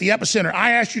 You have been at the epicenter.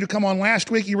 I asked you to come on last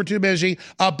week. You were too busy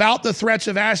about the threats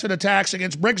of acid attacks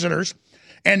against Brexiters.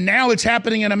 And now it's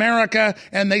happening in America,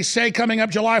 and they say coming up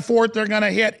July 4th, they're going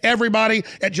to hit everybody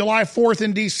at July 4th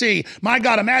in D.C. My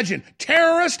God, imagine,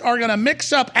 terrorists are going to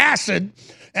mix up acid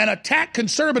and attack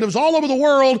conservatives all over the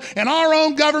world, and our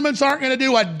own governments aren't going to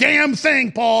do a damn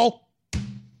thing, Paul.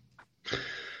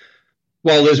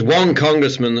 Well, there's one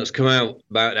congressman that's come out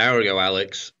about an hour ago,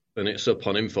 Alex, and it's up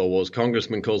on InfoWars.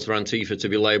 Congressman calls for Antifa to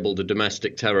be labeled a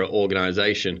domestic terror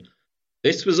organization.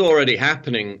 This was already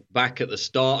happening back at the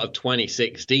start of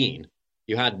 2016.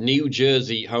 You had New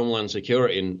Jersey Homeland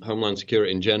Security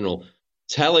in general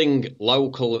telling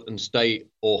local and state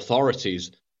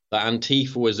authorities that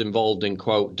Antifa was involved in,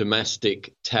 quote,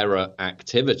 domestic terror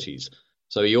activities.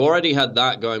 So you already had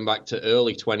that going back to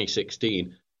early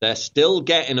 2016. They're still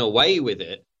getting away with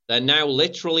it. They're now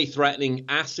literally threatening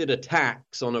acid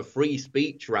attacks on a free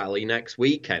speech rally next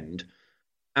weekend.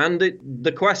 And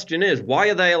the question is, why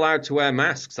are they allowed to wear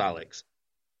masks, Alex?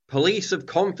 Police have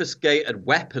confiscated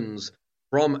weapons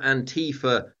from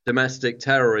Antifa domestic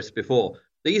terrorists before.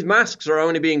 These masks are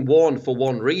only being worn for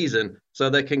one reason, so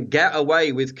they can get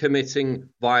away with committing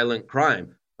violent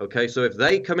crime. Okay, so if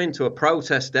they come into a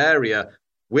protest area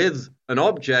with an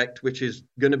object which is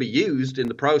going to be used in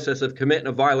the process of committing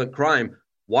a violent crime,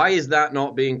 why is that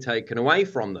not being taken away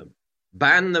from them?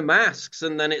 Ban the masks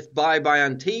and then it's bye-bye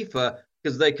Antifa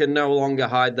because they can no longer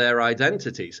hide their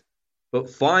identities. But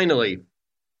finally,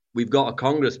 we've got a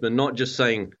congressman not just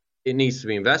saying it needs to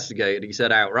be investigated, he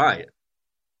said outright,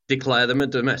 declare them a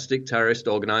domestic terrorist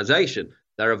organization.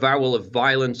 Their avowal of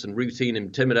violence and routine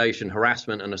intimidation,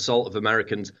 harassment and assault of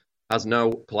Americans has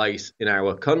no place in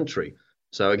our country.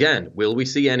 So again, will we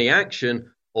see any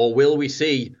action, or will we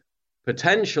see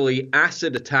potentially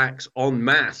acid attacks en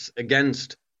masse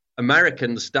against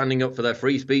Americans standing up for their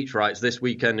free speech rights this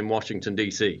weekend in Washington,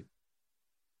 D.C.?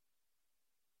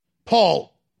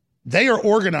 Paul, they are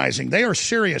organizing. They are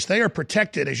serious. They are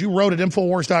protected. As you wrote at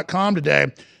Infowars.com today,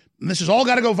 and this has all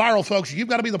got to go viral, folks. You've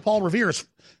got to be the Paul Revere's.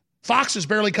 Fox is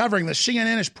barely covering this.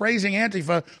 CNN is praising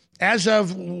Antifa as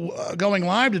of going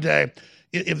live today.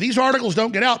 If these articles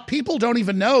don't get out, people don't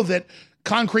even know that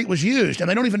concrete was used, and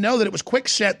they don't even know that it was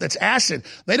Kwikset that's acid.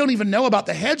 They don't even know about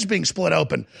the heads being split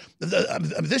open.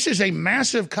 This is a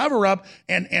massive cover-up,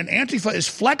 and Antifa is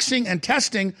flexing and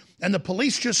testing, and the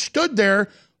police just stood there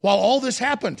while all this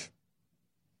happened.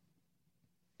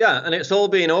 Yeah, and it's all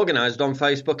being organized on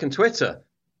Facebook and Twitter.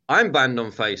 I'm banned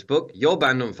on Facebook, you're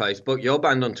banned on Facebook, you're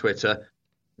banned on Twitter.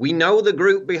 We know the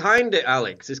group behind it,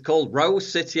 Alex. It's called Rose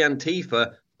City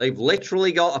Antifa. They've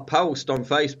literally got a post on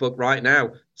Facebook right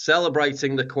now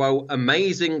celebrating the, quote,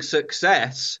 amazing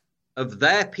success of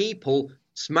their people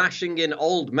smashing in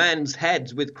old men's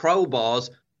heads with crowbars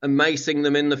and macing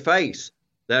them in the face.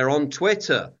 They're on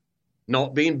Twitter,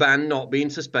 not being banned, not being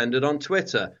suspended on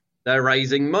Twitter. They're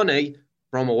raising money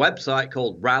from a website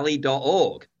called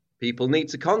rally.org. People need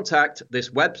to contact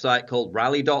this website called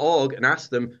rally.org and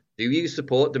ask them, do you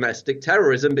support domestic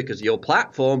terrorism? Because your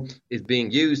platform is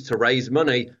being used to raise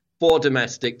money for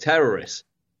domestic terrorists.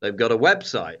 They've got a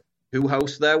website. Who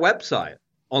hosts their website?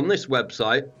 On this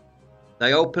website,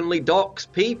 they openly dox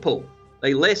people.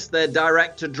 They list their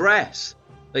direct address.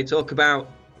 They talk about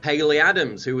Haley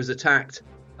Adams, who was attacked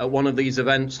at one of these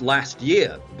events last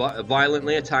year, but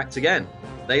violently attacked again.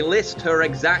 They list her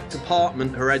exact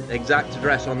apartment, her exact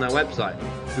address on their website.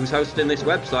 Who's hosting this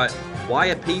website? Why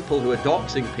are people who are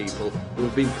doxing people who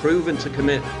have been proven to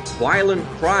commit violent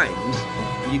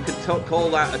crimes? You could call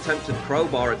that attempted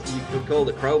crowbar. You could call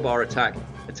the crowbar attack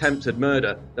attempted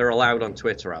murder. They're allowed on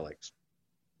Twitter, Alex.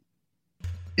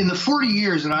 In the 40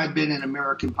 years that I've been in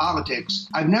American politics,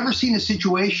 I've never seen a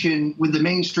situation with the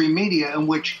mainstream media in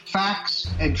which facts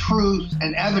and truth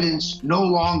and evidence no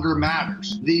longer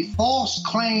matters. The false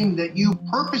claim that you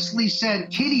purposely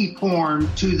sent kiddie porn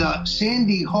to the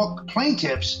Sandy Hook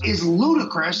plaintiffs is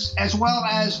ludicrous as well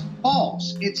as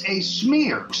false. It's a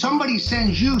smear. Somebody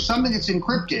sends you something that's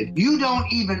encrypted. You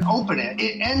don't even open it.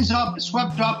 It ends up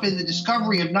swept up in the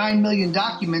discovery of 9 million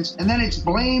documents, and then it's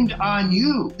blamed on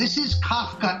you. This is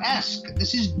Kafka-esque.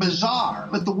 This is bizarre.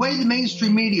 But the way the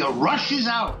mainstream media rushes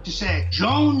out to say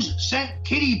Jones sent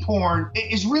kiddie porn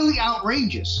is really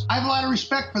outrageous. I have a lot of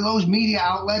respect for those media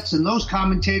outlets and those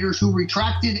commentators who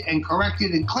retracted and corrected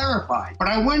and clarified. But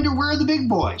I wonder, where are the big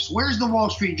boys? Where's the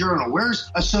Wall Street Journal? Where's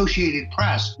Associated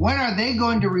Press? When are they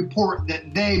going to report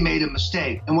that they made a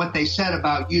mistake and what they said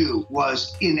about you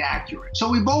was inaccurate? So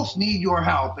we both need your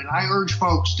help, and I urge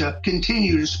folks to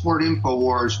continue to support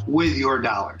InfoWars with your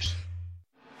dollars.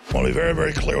 I want to be very,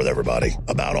 very clear with everybody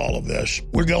about all of this.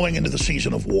 We're going into the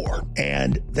season of war,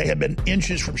 and they have been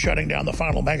inches from shutting down the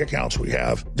final bank accounts we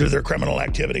have due to their criminal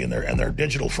activity and their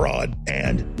digital fraud.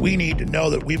 And we need to know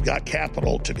that we've got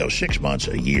capital to go 6 months,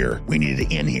 a year. We need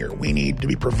to end here. We need to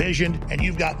be provisioned, and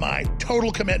you've got my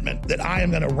total commitment that I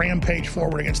am going to rampage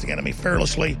forward against the enemy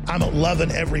fearlessly. I'm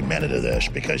loving every minute of this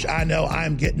because I know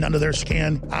I'm getting under their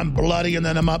skin. I'm bloodying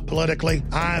them up politically.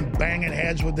 I'm banging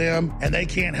heads with them, and they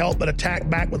can't help but attack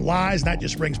back with lies, and that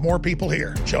just brings more people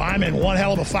here. So I'm in one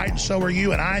hell of a fight, and so are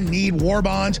you, and I need war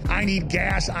bonds. I need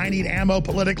gas. I need ammo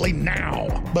politically now.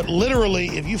 But literally,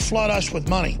 if you flood us with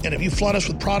money, and if you flood us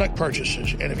with product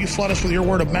purchases, and if you flood us with your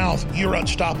word of mouth, you're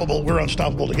unstoppable. We're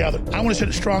unstoppable together. I want to send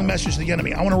a strong message to the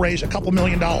enemy. I want to raise a couple $2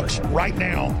 million right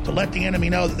now to let the enemy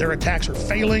know that their attacks are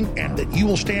failing and that you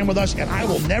will stand with us, and I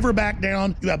will never back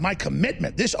down. You have my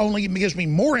commitment. This only gives me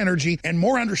more energy and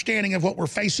more understanding of what we're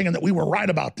facing and that we were right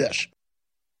about this.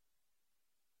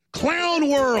 Clown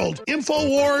World,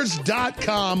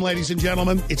 Infowars.com, ladies and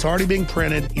gentlemen. It's already being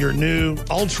printed. Your new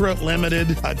ultra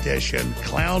limited edition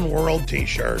Clown World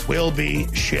t-shirt will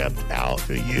be shipped out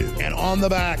to you. And on the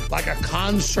back, like a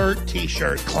concert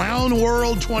t-shirt, Clown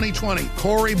World 2020,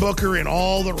 Cory Booker and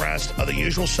all the rest of the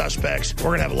usual suspects. We're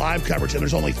going to have live coverage, and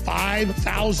there's only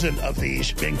 5,000 of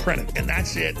these being printed. And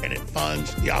that's it, and it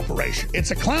funds the operation.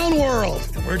 It's a Clown World,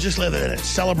 and we're just living in it.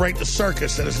 Celebrate the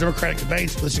circus that is Democratic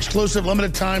debates with this exclusive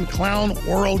limited time Clown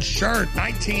World shirt,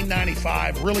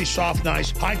 $19.95, really soft, nice,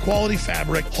 high quality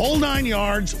fabric, whole 9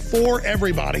 yards for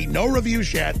everybody. No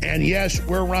reviews yet. And yes,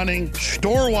 we're running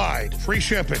store-wide free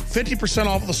shipping, 50%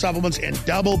 off of the supplements, and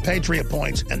double Patriot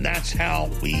points. And that's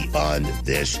how we fund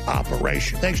this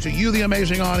operation. Thanks to you, the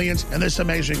amazing audience, and this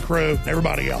amazing crew, and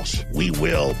everybody else. We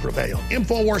will prevail.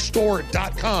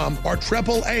 Infowarsstore.com or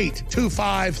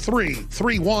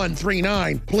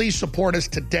 888-253-3139. Please support us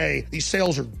today. These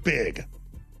sales are big.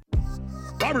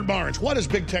 Robert Barnes, what has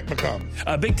big tech become?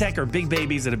 Big tech are big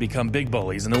babies that have become big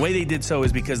bullies, and the way they did so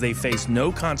is because they faced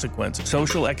no consequence,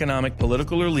 social, economic,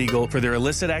 political, or legal, for their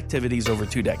illicit activities over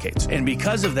 2 decades. And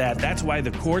because of that, that's why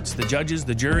the courts, the judges,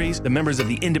 the juries, the members of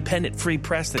the independent free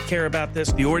press that care about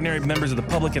this, the ordinary members of the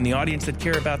public and the audience that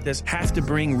care about this, have to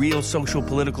bring real social,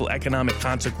 political, economic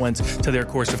consequence to their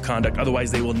course of conduct.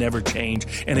 Otherwise, they will never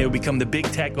change, and they will become the big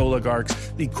tech oligarchs,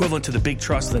 the equivalent to the big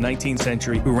trusts of the 19th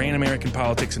century, who ran American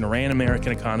politics and ran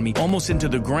American economy almost into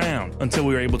the ground until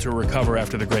we were able to recover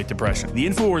after the Great Depression. The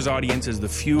InfoWars audience is the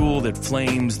fuel that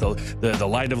flames the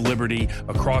light of liberty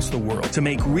across the world, to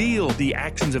make real the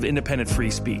actions of independent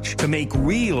free speech, to make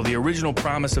real the original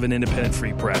promise of an independent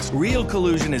free press. Real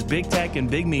collusion is big tech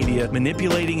and big media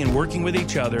manipulating and working with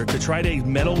each other to try to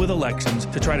meddle with elections,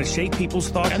 to try to shape people's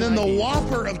thoughts. And then the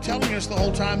whopper of telling us the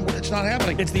whole time it's not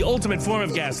happening. It's the ultimate form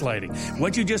of gaslighting.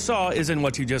 What you just saw isn't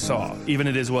what you just saw. Even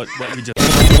it is what you just saw.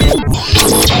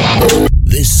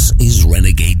 This is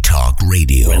Renegade Talk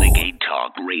Radio. Renegade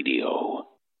Talk Radio.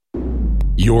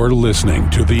 You're listening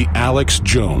to The Alex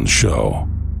Jones Show.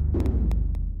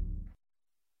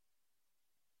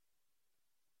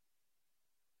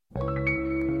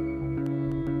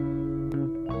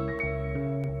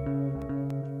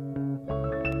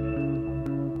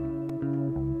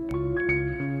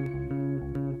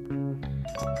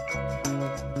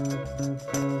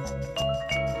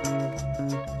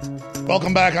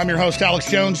 Welcome back. I'm your host,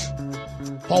 Alex Jones.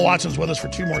 Paul Watson's with us for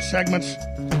 2 more segments.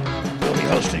 We'll be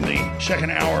hosting the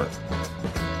second hour,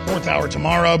 4th hour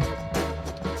tomorrow.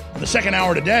 In the second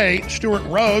hour today, Stuart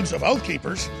Rhodes of Oath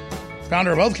Keepers,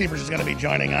 founder of Oath Keepers, is going to be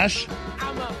joining us.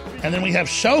 And then we have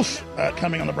Soph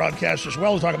coming on the broadcast as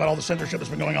well to talk about all the censorship that's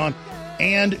been going on,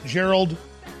 and Gerald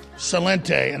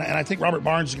Celente. And I think Robert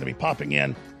Barnes is going to be popping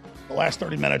in the last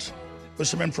 30 minutes with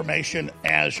some information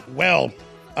as well.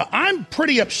 I'm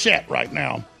pretty upset right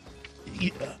now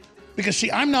because, see,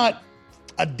 I'm not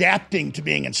adapting to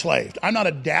being enslaved. I'm not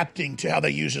adapting to how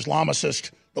they use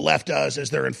Islamicists, the left does, as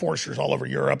their enforcers all over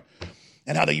Europe,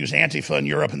 and how they use Antifa in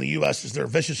Europe and the U.S. as their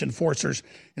vicious enforcers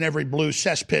in every blue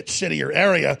cesspit city or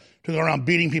area to go around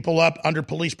beating people up under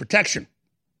police protection.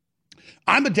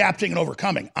 I'm adapting and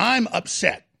overcoming. I'm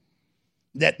upset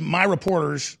that my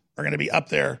reporters are going to be up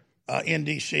there in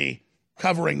D.C.,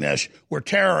 covering this, where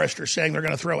terrorists are saying they're going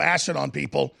to throw acid on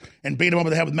people and beat them over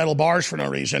the head with metal bars for no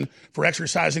reason for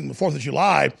exercising the 4th of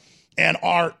July, and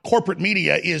our corporate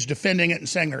media is defending it and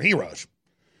saying they're heroes.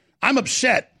 I'm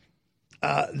upset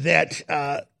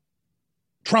that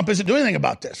Trump isn't doing anything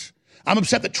about this. I'm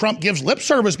upset that Trump gives lip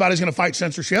service about he's going to fight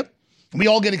censorship. And we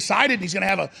all get excited. He's going to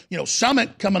have a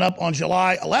summit coming up on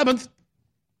July 11th.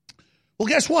 Well,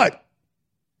 guess what?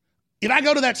 If I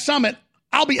go to that summit,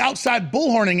 I'll be outside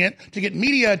bullhorning it to get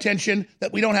media attention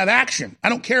that we don't have action. I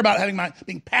don't care about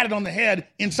being patted on the head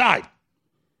inside.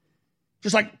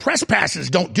 Just like press passes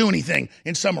don't do anything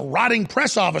in some rotting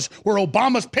press office where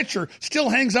Obama's picture still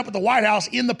hangs up at the White House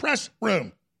in the press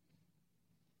room.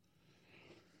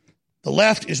 The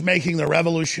left is making the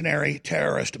revolutionary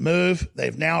terrorist move.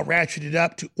 They've now ratcheted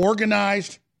up to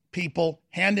organized people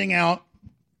handing out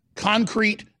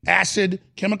concrete, acid,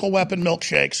 chemical weapon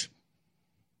milkshakes.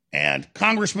 And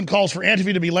Congressman calls for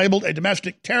Antifa to be labeled a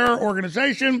domestic terror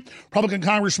organization. Republican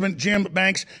Congressman Jim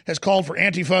Banks has called for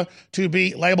Antifa to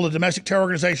be labeled a domestic terror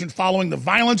organization following the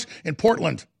violence in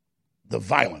Portland. The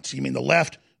violence. You mean the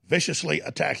left viciously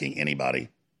attacking anybody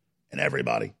and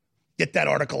everybody. Get that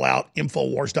article out,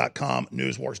 Infowars.com,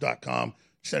 Newswars.com.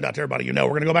 Send it out to everybody you know.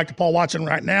 We're going to go back to Paul Watson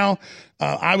right now.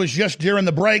 I was just during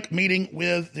the break meeting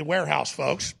with the warehouse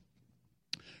folks.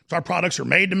 So our products are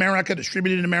made in America,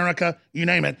 distributed in America, you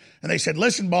name it. And they said,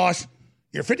 listen, boss,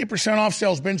 your 50% off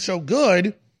sale's been so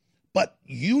good, but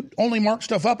you only mark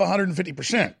stuff up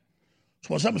 150%. So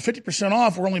when something's 50%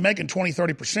 off, we're only making 20,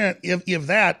 30%. If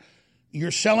that,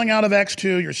 you're selling out of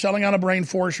X2, you're selling out of Brain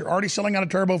Force, you're already selling out of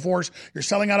Turbo Force, you're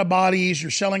selling out of bodies,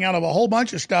 you're selling out of a whole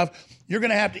bunch of stuff. You're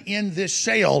going to have to end this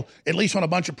sale, at least on a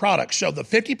bunch of products. So the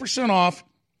 50% off,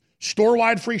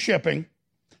 store-wide free shipping,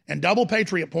 and double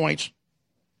Patriot points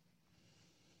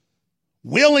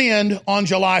will end on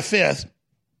July 5th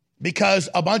because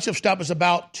a bunch of stuff is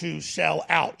about to sell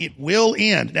out. It will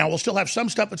end. Now, we'll still have some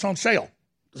stuff that's on sale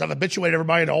because I've habituated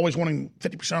everybody to always wanting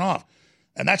 50% off.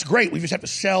 And that's great. We just have to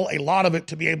sell a lot of it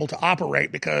to be able to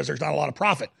operate because there's not a lot of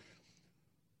profit.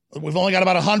 We've only got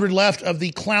about 100 left of the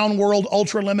Clown World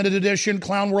Ultra Limited Edition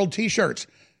Clown World t-shirts.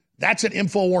 That's at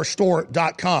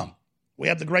InfoWarsStore.com. We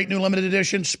have the great new limited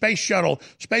edition Space Shuttle,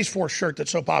 Space Force shirt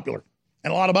that's so popular,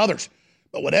 and a lot of others.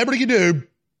 But whatever you do,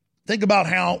 think about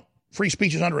how free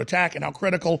speech is under attack and how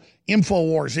critical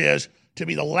InfoWars is to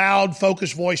be the loud,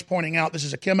 focused voice pointing out this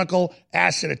is a chemical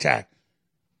acid attack.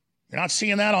 You're not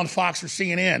seeing that on Fox or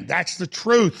CNN. That's the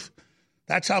truth.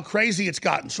 That's how crazy it's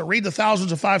gotten. So read the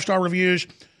thousands of five-star reviews.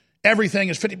 Everything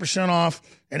is 50% off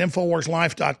at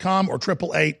InfoWarsLife.com or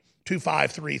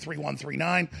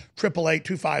 888-253-3139,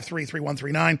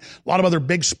 888-253-3139. A lot of other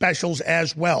big specials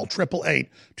as well,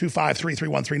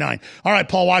 888-253-3139. All right,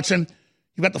 Paul Watson,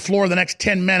 you've got the floor the next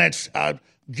 10 minutes.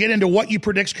 Get into what you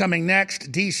predict's coming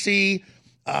next, D.C.,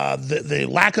 the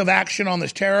lack of action on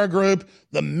this terror group,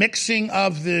 the mixing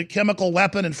of the chemical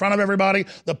weapon in front of everybody,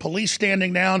 the police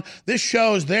standing down. This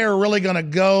shows they're really going to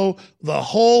go the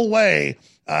whole way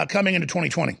coming into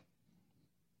 2020.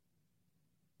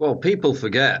 Well, people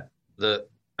forget that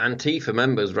Antifa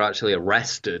members were actually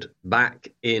arrested back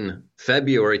in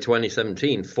February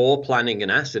 2017 for planning an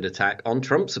acid attack on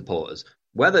Trump supporters.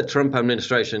 Whether Trump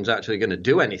administration is actually going to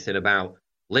do anything about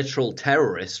literal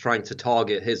terrorists trying to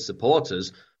target his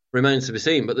supporters remains to be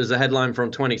seen. But there's a headline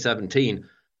from 2017,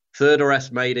 third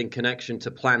arrest made in connection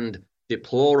to planned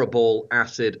deplorable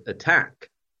acid attack.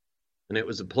 And it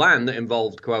was a plan that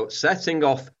involved, quote, setting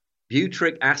off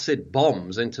butyric acid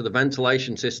bombs into the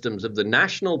ventilation systems of the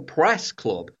National Press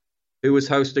Club, who was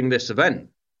hosting this event.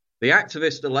 The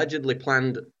activist allegedly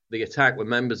planned the attack with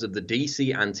members of the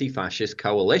DC Anti-Fascist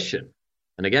Coalition.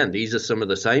 And again, these are some of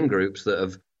the same groups that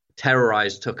have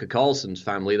terrorized Tucker Carlson's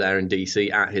family there in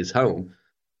DC at his home.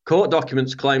 Court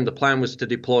documents claim the plan was to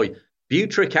deploy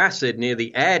butyric acid near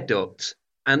the air ducts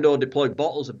and or deploy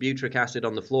bottles of butyric acid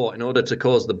on the floor in order to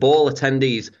cause the ball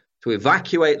attendees to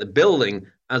evacuate the building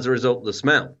as a result of the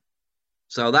smell.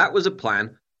 So that was a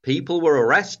plan. People were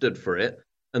arrested for it.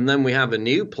 And then we have a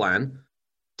new plan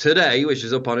today, which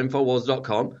is up on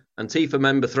Infowars.com. Antifa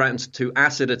member threatens to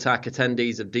acid attack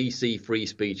attendees of DC free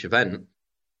speech event.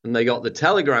 And they got the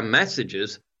telegram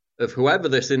messages of whoever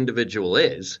this individual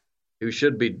is, who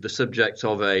should be the subject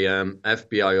of a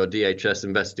FBI or DHS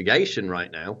investigation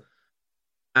right now.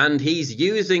 And he's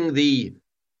using the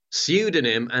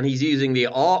pseudonym and he's using the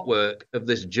artwork of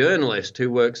this journalist who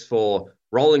works for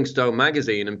Rolling Stone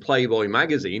magazine and Playboy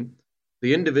magazine.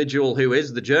 The individual who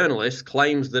is the journalist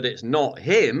claims that it's not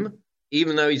him,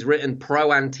 even though he's written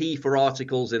pro-Antifa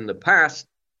articles in the past,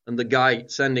 and the guy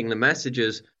sending the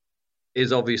messages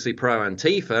is obviously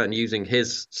pro-Antifa and using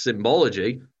his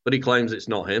symbology, but he claims it's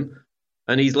not him.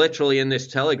 And he's literally in this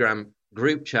Telegram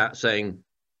group chat saying,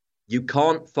 you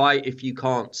can't fight if you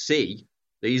can't see.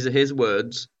 These are his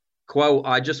words. Quote,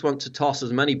 I just want to toss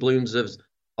as many balloons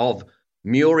of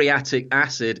muriatic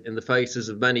acid in the faces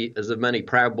of many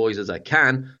Proud Boys as I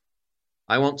can.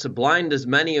 I want to blind as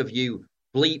many of you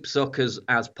bleep suckers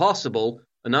as possible.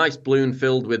 A nice balloon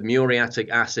filled with muriatic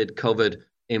acid covered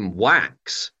in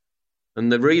wax.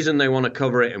 And the reason they want to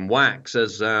cover it in wax,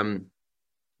 as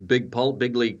Big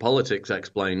League Politics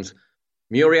explains,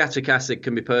 muriatic acid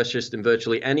can be purchased in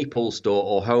virtually any pool store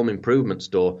or home improvement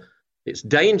store. It's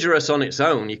dangerous on its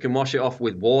own. You can wash it off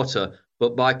with water,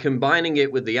 but by combining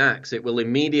it with the wax, it will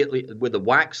immediately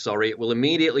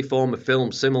form a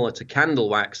film similar to candle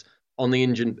wax on the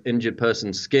injured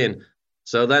person's skin.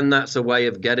 So then that's a way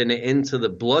of getting it into the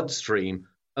bloodstream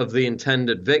of the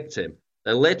intended victim.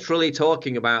 They're literally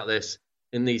talking about this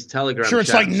in these Telegram Sure,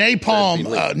 it's chats. like napalm.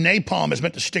 Napalm is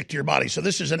meant to stick to your body. So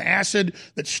this is an acid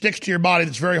that sticks to your body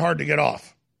that's very hard to get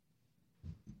off.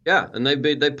 Yeah, and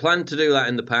they planned to do that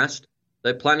in the past.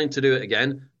 They're planning to do it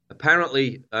again.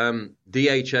 Apparently,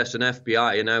 DHS and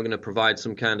FBI are now going to provide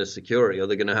some kind of security, or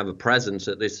they're going to have a presence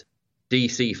at this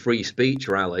DC free speech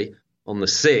rally on the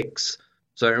 6th.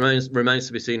 So it remains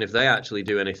to be seen if they actually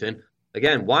do anything.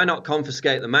 Again, why not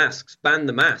confiscate the masks, ban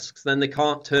the masks? Then they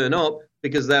can't turn up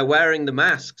because they're wearing the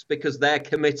masks because they're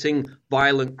committing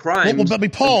violent crimes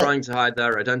and trying to hide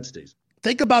their identities.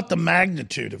 Think about the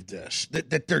magnitude of this,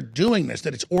 that they're doing this,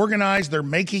 that it's organized. They're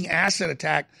making acid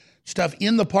attack stuff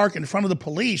in the park in front of the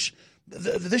police.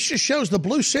 This just shows the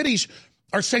blue cities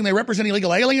are saying they represent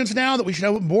illegal aliens now, that we should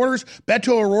open borders.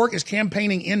 Beto O'Rourke is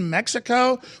campaigning in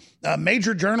Mexico.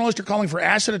 Major journalists are calling for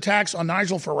acid attacks on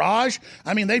Nigel Farage.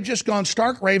 I mean, they've just gone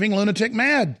stark raving lunatic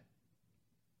mad.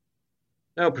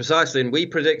 No, precisely. And we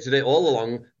predicted it all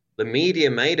along. The media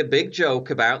made a big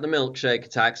joke about the milkshake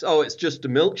attacks. Oh, it's just a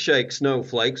milkshake,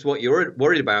 snowflakes, what you're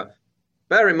worried about.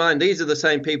 Bear in mind, these are the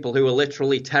same people who are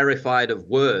literally terrified of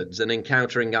words and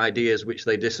encountering ideas which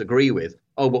they disagree with.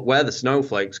 Oh, but we're the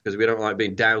snowflakes because we don't like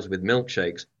being doused with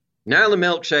milkshakes. Now the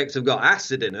milkshakes have got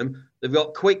acid in them. They've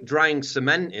got quick-drying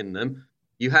cement in them.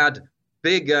 You had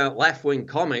big left-wing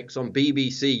comics on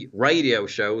BBC radio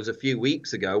shows a few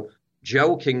weeks ago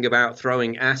joking about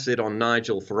throwing acid on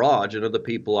Nigel Farage and other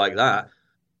people like that.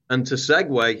 And to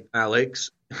segue,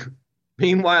 Alex,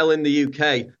 meanwhile in the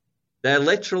UK, they're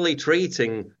literally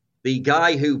treating the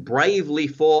guy who bravely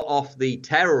fought off the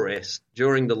terrorist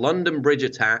during the London Bridge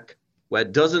attack, where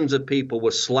dozens of people were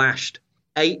slashed,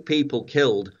 8 people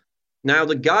killed. Now,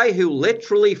 the guy who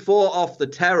literally fought off the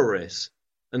terrorists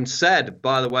and said,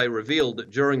 by the way, revealed that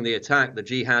during the attack, the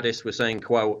jihadists were saying,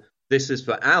 quote, "This is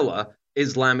for Allah,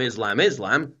 Islam, Islam,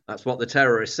 Islam." That's what the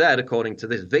terrorist said, according to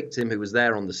this victim who was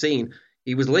there on the scene.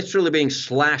 He was literally being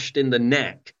slashed in the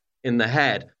neck, in the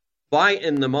head,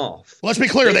 fighting them off. Let's be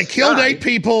clear. They killed 8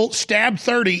 people, stabbed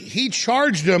 30. He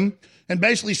charged them and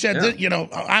basically said, that, you know,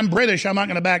 I'm British, I'm not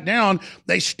going to back down.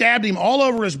 They stabbed him all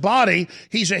over his body.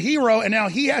 He's a hero, and now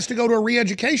he has to go to a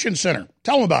re-education center.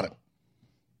 Tell him about it.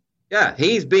 Yeah,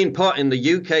 he's been put in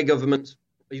the UK government.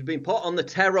 He's been put on the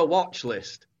terror watch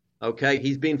list. Okay,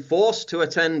 he's been forced to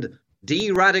attend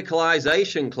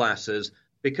de-radicalization classes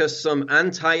because some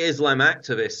anti-Islam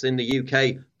activists in the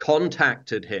UK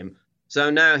contacted him. So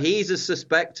now he's a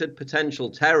suspected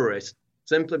potential terrorist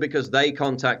simply because they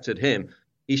contacted him.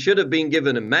 He should have been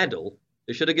given a medal.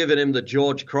 They should have given him the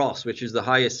George Cross, which is the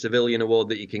highest civilian award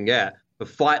that you can get,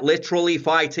 for literally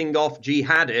fighting off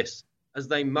jihadists as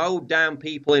they mowed down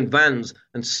people in vans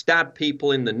and stabbed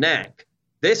people in the neck.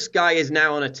 This guy is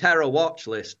now on a terror watch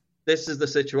list. This is the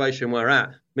situation we're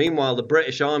at. Meanwhile, the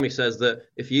British Army says that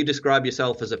if you describe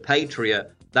yourself as a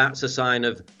patriot, that's a sign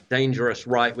of dangerous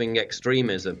right-wing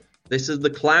extremism. This is the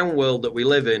clown world that we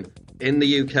live in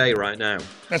the UK right now.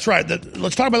 That's right.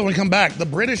 Let's talk about it when we come back. The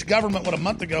British government, a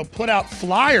month ago, put out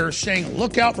flyers saying,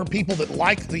 look out for people that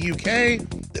like the UK,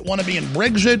 that want to be in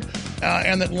Brexit,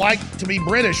 and that like to be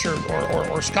British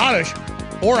or Scottish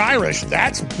or Irish.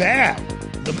 That's bad.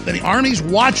 The army's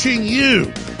watching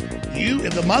you.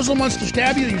 If the Muslim wants to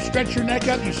stab you, you stretch your neck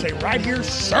up, you say, right here,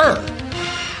 sir.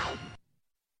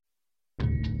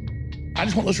 I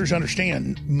just want listeners to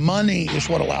understand, money is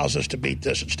what allows us to beat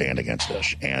this and stand against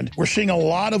this. And we're seeing a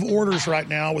lot of orders right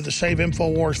now with the Save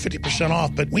InfoWars 50%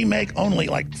 off, but we make only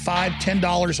like $5,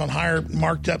 $10 on higher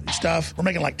marked up stuff. We're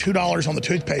making like $2 on the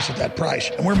toothpaste at that price,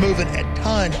 and we're moving a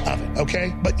ton of it,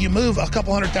 okay? But you move a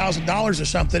couple $100,000 or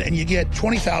something and you get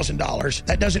 $20,000.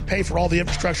 That doesn't pay for all the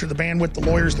infrastructure, the bandwidth, the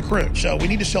lawyers, the crew. So we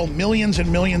need to sell millions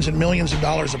and millions and millions of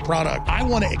dollars of product. I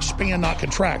want to expand, not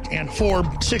contract. And for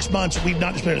 6 months, we've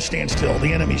not just been at a standstill. still.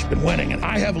 The enemy's been winning. And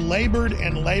I have labored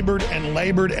and labored and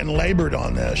labored and labored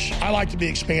on this. I like to be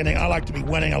expanding. I like to be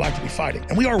winning. I like to be fighting.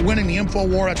 And we are winning the info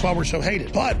war. That's why we're so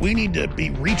hated. But we need to be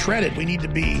retreaded. We need to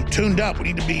be tuned up. We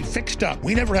need to be fixed up.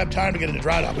 We never have time to get into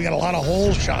dry dock. We got a lot of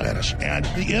holes shot at us. And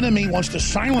the enemy wants to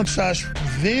silence us.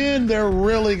 Then they're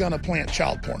really going to plant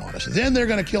child porn on us. Then they're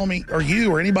going to kill me or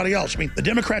you or anybody else. I mean, the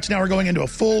Democrats now are going into a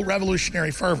full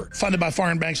revolutionary fervor, funded by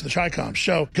foreign banks and the Chi-Coms.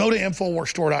 So go to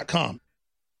InfoWarsStore.com.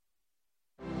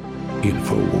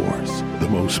 InfoWars, the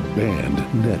most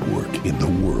banned network in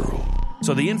the world.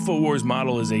 So the InfoWars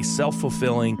model is a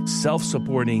self-fulfilling,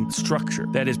 self-supporting structure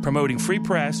that is promoting free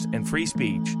press and free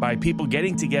speech by people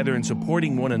getting together and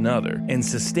supporting one another and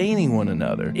sustaining one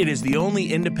another. It is the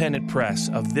only independent press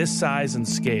of this size and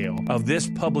scale, of this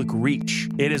public reach.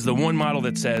 It is the one model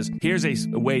that says, here's a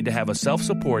way to have a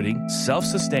self-supporting,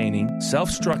 self-sustaining,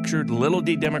 self-structured, little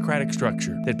d democratic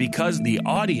structure that because the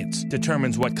audience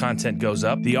determines what content goes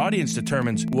up, the audience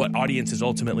determines what audience is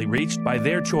ultimately reached by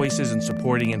their choices in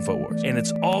supporting InfoWars. And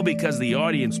it's all because the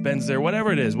audience spends their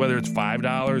whatever it is, whether it's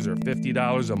 $5 or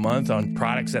 $50 a month on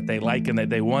products that they like and that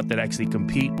they want that actually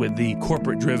compete with the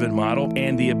corporate-driven model.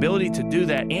 And the ability to do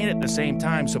that and at the same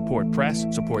time support press,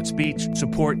 support speech,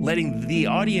 support letting the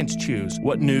audience choose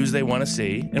what news they want to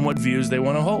see and what views they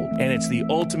want to hold. And it's the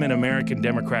ultimate American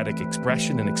democratic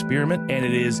expression and experiment, and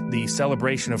it is the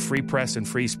celebration of free press and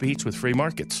free speech with free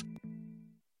markets.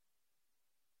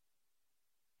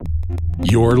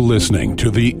 You're listening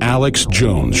to The Alex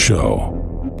Jones Show.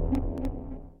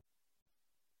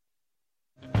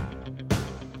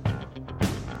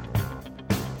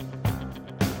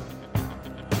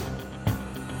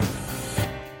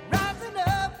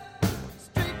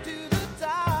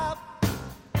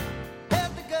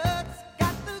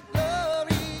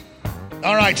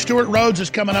 All right, Stuart Rhodes is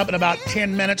coming up in about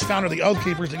 10 minutes, founder of the Oath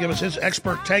Keepers, to give us his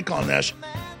expert take on this.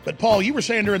 But, Paul, you were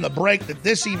saying during the break that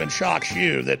this even shocks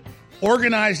you, that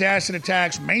organized acid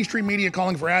attacks, mainstream media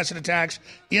calling for acid attacks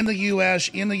in the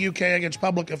U.S., in the U.K. against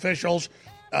public officials,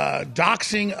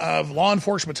 doxing of law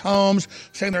enforcement's homes,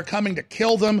 saying they're coming to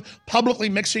kill them, publicly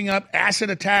mixing up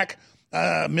acid attack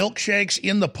milkshakes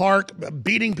in the park,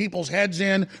 beating people's heads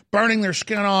in, burning their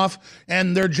skin off,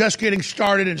 and they're just getting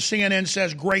started, and CNN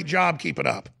says, great job, keep it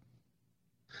up.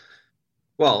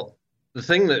 Well, the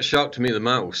thing that shocked me the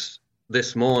most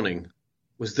this morning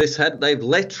was they've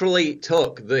literally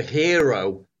took the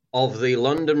hero of the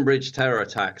London Bridge terror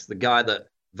attacks, the guy that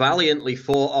valiantly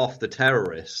fought off the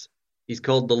terrorists. He's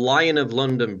called the Lion of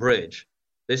London Bridge.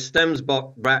 This stems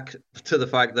back to the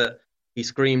fact that he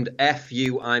screamed, F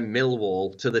you, I'm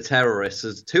Millwall, to the terrorists,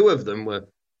 as two of them were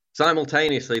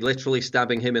simultaneously literally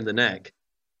stabbing him in the neck.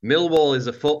 Millwall is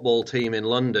a football team in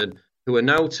London who are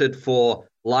noted for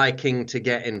liking to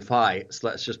get in fights,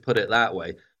 let's just put it that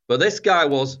way. But this guy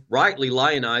was rightly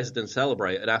lionized and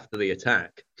celebrated after the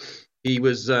attack. He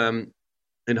was in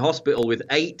hospital with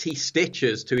 80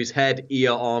 stitches to his head,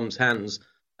 ear, arms, hands,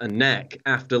 and neck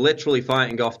after literally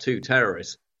fighting off two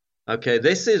terrorists. Okay,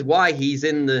 this is why he's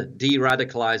in the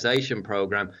de-radicalization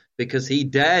program, because he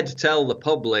dared tell the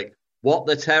public what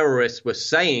the terrorists were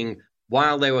saying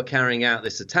while they were carrying out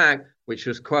this attack, which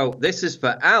was, quote, this is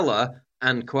for Allah,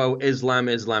 and, quote, Islam,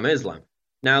 Islam, Islam.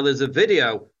 Now, there's a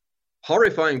video,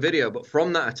 horrifying video, but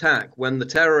from that attack, when the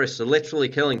terrorists are literally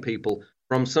killing people,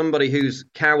 from somebody who's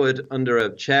cowered under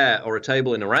a chair or a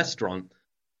table in a restaurant,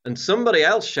 and somebody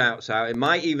else shouts out, it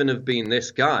might even have been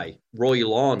this guy, Roy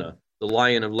Lorna, the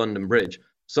Lion of London Bridge.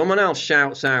 Someone else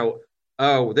shouts out,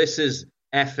 oh, this is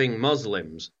effing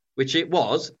Muslims, which it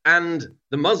was, and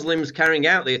the Muslims carrying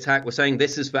out the attack were saying,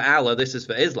 this is for Allah, this is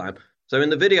for Islam. So in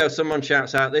the video, someone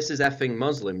shouts out, this is effing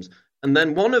Muslims. And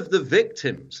then one of the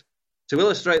victims, to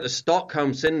illustrate the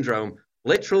Stockholm Syndrome,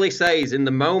 literally says in the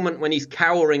moment when he's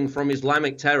cowering from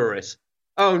Islamic terrorists,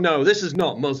 oh no, this is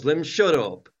not Muslims, shut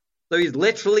up. So he's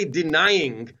literally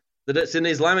denying that it's an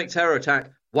Islamic terror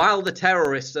attack while the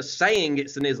terrorists are saying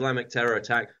it's an Islamic terror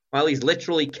attack, while he's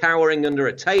literally cowering under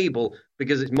a table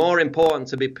because it's more important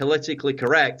to be politically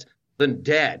correct than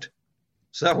dead.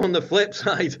 So on the flip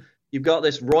side, you've got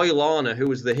this Roy Lorna, who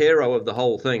was the hero of the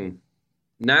whole thing.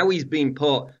 Now he's been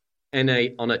put on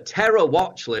a terror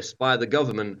watch list by the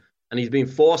government, and he's been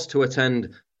forced to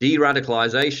attend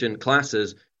de-radicalization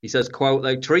classes. He says, quote,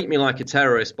 they treat me like a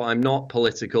terrorist, but I'm not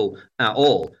political at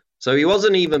all. So he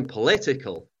wasn't even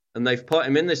political, and they've put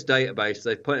him in this database.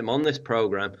 They've put him on this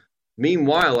program.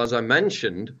 Meanwhile, as I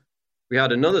mentioned, we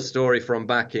had another story from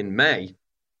back in May.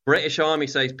 British Army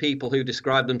says people who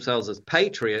describe themselves as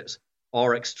patriots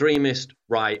are extremist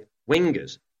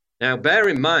right-wingers. Now, bear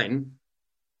in mind,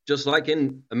 just like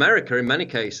in America, in many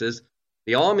cases,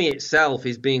 the army itself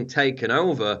is being taken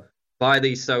over by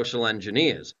these social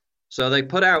engineers. So they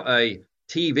put out a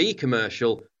TV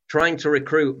commercial trying to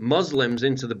recruit Muslims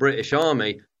into the British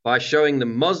Army by showing the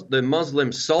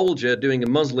Muslim soldier doing a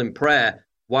Muslim prayer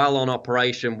while on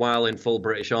operation, while in full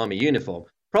British Army uniform.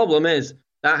 Problem is,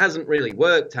 that hasn't really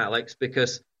worked, Alex,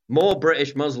 because more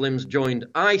British Muslims joined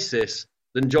ISIS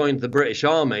than joined the British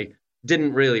Army.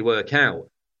 Didn't really work out.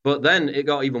 But then it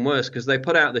got even worse because they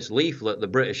put out this leaflet, the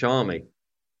British Army,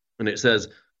 and it says,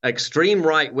 extreme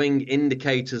right-wing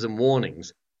indicators and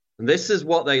warnings. And this is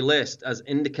what they list as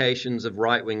indications of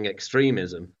right-wing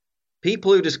extremism.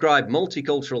 People who describe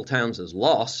multicultural towns as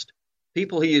lost,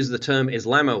 people who use the term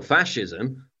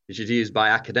Islamofascism, which is used by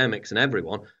academics and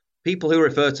everyone, people who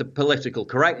refer to political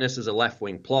correctness as a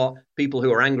left-wing plot, people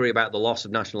who are angry about the loss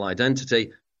of national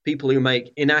identity, people who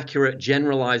make inaccurate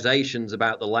generalizations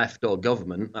about the left or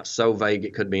government, that's so vague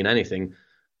it could mean anything,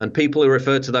 and people who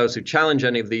refer to those who challenge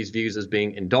any of these views as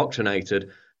being indoctrinated,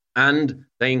 and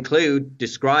they include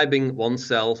describing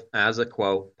oneself as a,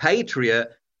 quote,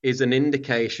 patriot is an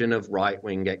indication of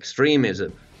right-wing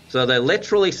extremism. So they're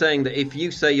literally saying that if you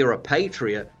say you're a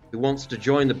patriot who wants to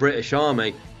join the British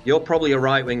Army, you're probably a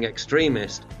right-wing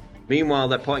extremist. Meanwhile,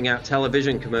 they're putting out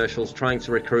television commercials trying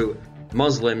to recruit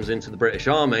Muslims into the British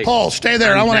Army. Paul, stay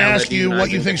there. I want to ask you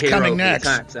what you think's coming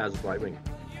next. As right-wing.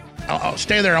 I'll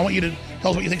stay there. I want you to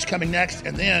tell us what you think's coming next,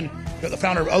 and then the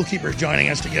founder of Oath Keepers joining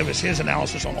us to give us his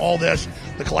analysis on all this,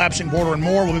 the collapsing border, and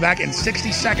more. We'll be back in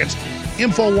 60 seconds.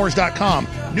 Infowars.com,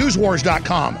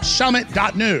 newswars.com,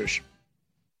 summit.news.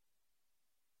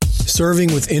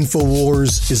 Serving with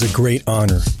Infowars is a great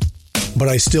honor, but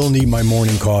I still need my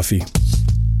morning coffee.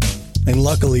 And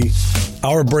luckily,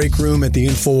 our break room at the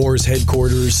Infowars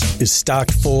headquarters is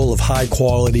stocked full of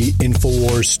high-quality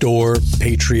Infowars store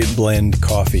Patriot Blend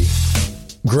coffee.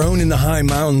 Grown in the high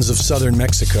mountains of southern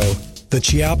Mexico, the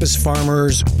Chiapas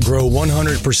farmers grow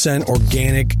 100%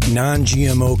 organic,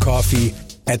 non-GMO coffee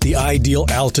at the ideal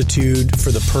altitude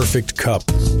for the perfect cup.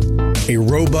 A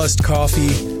robust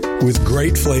coffee with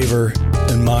great flavor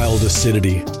and mild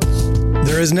acidity.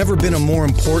 There has never been a more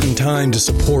important time to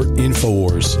support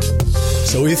Infowars.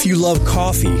 So if you love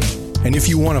coffee and if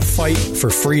you want to fight for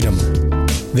freedom,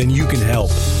 then you can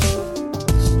help.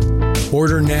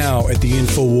 Order now at the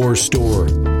Infowars store.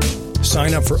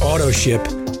 Sign up for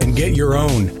AutoShip and get your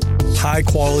own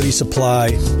high-quality supply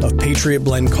of Patriot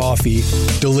Blend coffee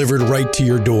delivered right to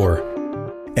your door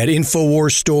at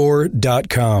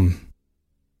InfoWarsStore.com.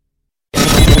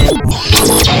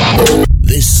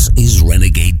 This is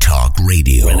Renegade Talk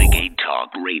Radio. Renegade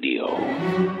Talk Radio.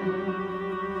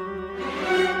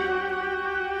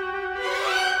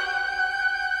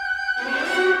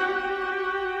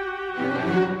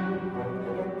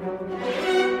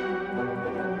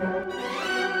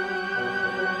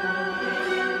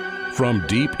 From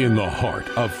deep in the heart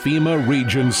of FEMA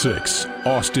Region 6,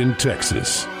 Austin,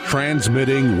 Texas,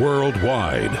 transmitting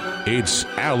worldwide, it's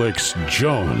Alex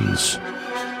Jones.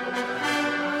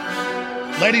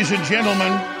 Ladies and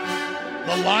gentlemen,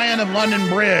 the Lion of London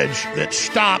Bridge that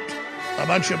stopped a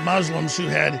bunch of Muslims who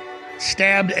had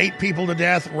stabbed 8 people to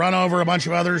death, run over a bunch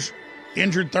of others,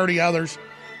 injured 30 others.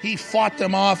 He fought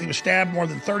them off. He was stabbed more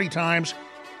than 30 times,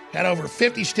 had over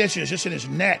 50 stitches just in his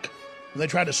neck when they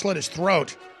tried to slit his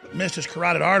throat, but missed his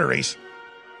carotid arteries.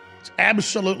 It's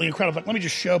absolutely incredible. Let me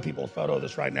just show people a photo of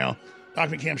this right now.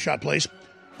 Document cam shot, please.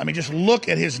 I mean, just look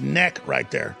at his neck right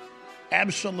there.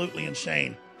 Absolutely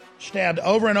insane. Stabbed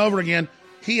over and over again.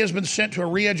 He has been sent to a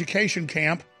re-education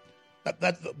camp.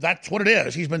 That's what it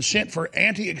is. He's been sent for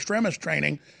anti-extremist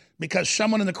training because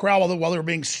someone in the crowd while they were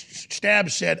being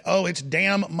stabbed said, oh, it's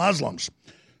damn Muslims.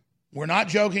 We're not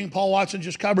joking. Paul Watson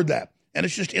just covered that. And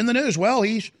it's just in the news. Well,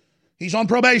 he's on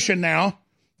probation now.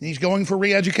 And he's going for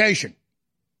re-education.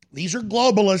 These are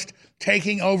globalists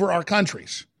taking over our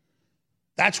countries.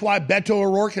 That's why Beto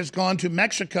O'Rourke has gone to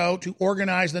Mexico to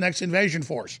organize the next invasion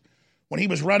force. When he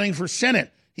was running for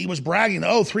Senate, he was bragging,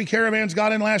 3 caravans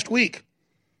got in last week.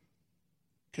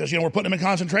 Because, we're putting them in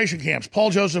concentration camps. Paul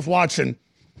Joseph Watson,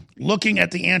 looking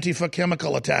at the Antifa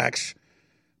chemical attacks,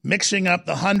 mixing up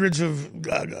the hundreds of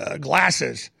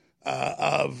glasses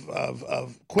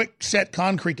of quick-set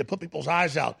concrete to put people's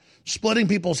eyes out, splitting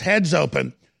people's heads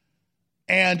open.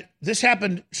 And this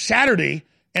happened Saturday,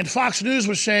 and Fox News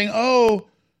was saying,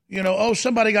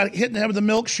 somebody got hit in the head with a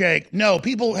milkshake. No,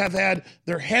 people have had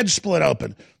their heads split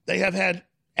open. They have had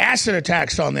acid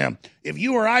attacks on them. If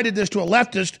you or I did this to a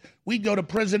leftist, we'd go to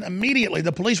prison immediately.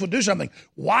 The police would do something.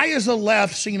 Why is the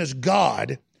left seen as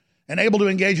God and able to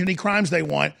engage in any crimes they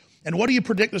want? And what do you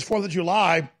predict this 4th of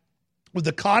July with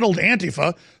the coddled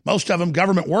Antifa, most of them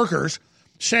government workers,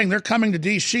 saying they're coming to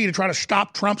D.C. to try to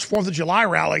stop Trump's 4th of July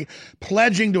rally,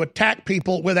 pledging to attack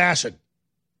people with acid.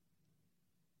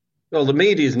 Well, the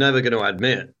media is never going to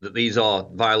admit that these are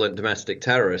violent domestic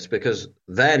terrorists because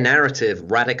their narrative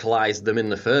radicalized them in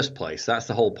the first place. That's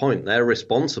the whole point. They're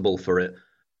responsible for it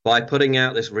by putting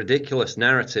out this ridiculous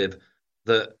narrative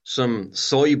that some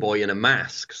soy boy in a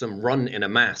mask, some runt in a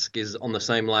mask, is on the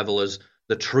same level as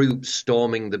the troops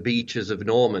storming the beaches of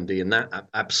Normandy, and that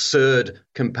absurd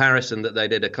comparison that they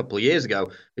did a couple of years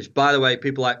ago, which, by the way,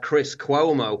 people like Chris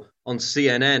Cuomo on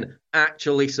CNN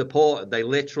actually supported. They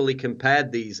literally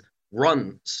compared these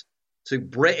runts to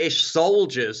British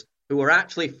soldiers who were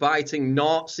actually fighting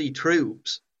Nazi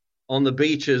troops on the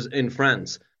beaches in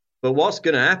France. But what's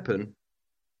going to happen,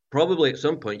 probably at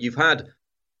some point, you've had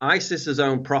ISIS's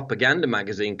own propaganda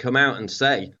magazine come out and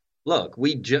say, look,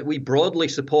 we broadly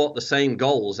support the same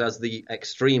goals as the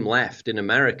extreme left in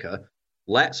America.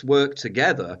 Let's work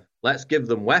together. Let's give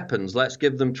them weapons. Let's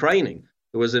give them training.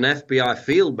 There was an FBI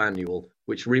field manual,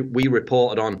 which we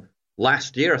reported on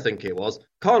last year, I think it was.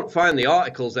 Can't find the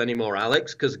articles anymore,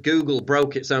 Alex, because Google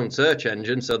broke its own search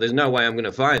engine, so there's no way I'm going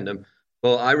to find them.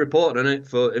 But I reported on it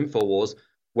for InfoWars,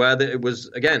 where it was,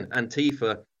 again,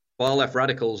 Antifa, far-left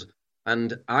radicals,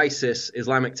 and ISIS,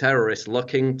 Islamic terrorists,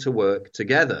 looking to work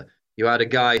together. You had a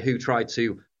guy who tried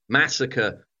to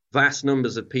massacre vast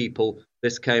numbers of people.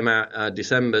 This came out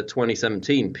December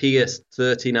 2017. Pierce,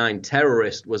 39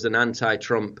 terrorist, was an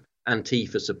anti-Trump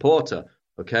Antifa supporter.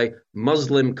 Okay,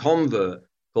 Muslim convert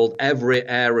called Everett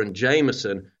Aaron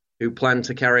Jameson, who planned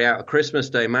to carry out a Christmas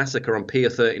Day massacre on Pier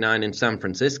 39 in San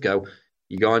Francisco.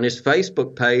 You go on his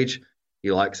Facebook page,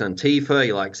 he likes Antifa,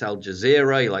 he likes Al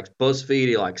Jazeera, he likes BuzzFeed,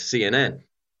 he likes CNN.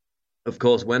 Of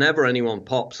course, whenever anyone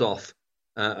pops off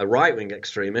a right-wing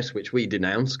extremist, which we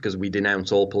denounce because we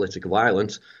denounce all political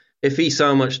violence, if he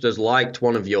so much as liked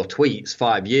one of your tweets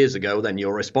 5 years ago, then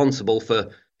you're responsible for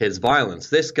his violence.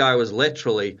 This guy was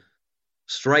literally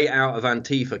straight out of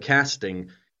Antifa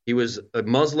casting. He was a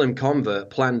Muslim convert,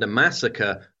 planned a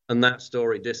massacre, and that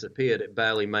story disappeared. It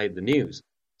barely made the news.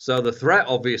 So the threat,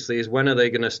 obviously, is when are they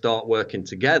going to start working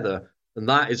together? And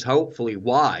that is hopefully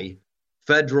why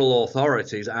federal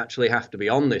authorities actually have to be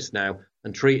on this now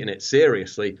and treating it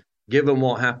seriously, given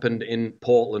what happened in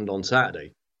Portland on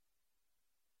Saturday.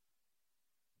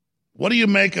 What do you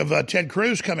make of Ted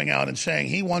Cruz coming out and saying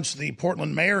he wants the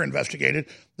Portland mayor investigated?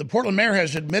 The Portland mayor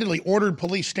has admittedly ordered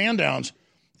police stand-downs,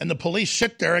 and the police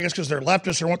sit there, I guess because they're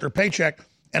leftists or want their paycheck,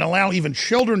 and allow even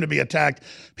children to be attacked,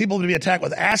 people to be attacked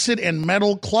with acid and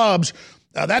metal clubs.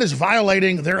 That is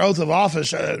violating their oath of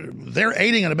office. They're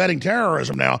aiding and abetting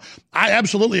terrorism now. I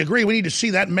absolutely agree. We need to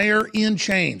see that mayor in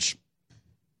chains.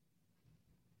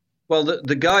 Well,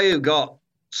 the guy who got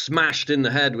smashed in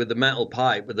the head with the metal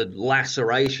pipe with the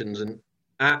lacerations and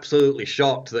absolutely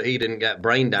shocked that he didn't get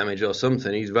brain damage or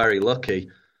something. He's very lucky.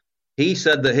 He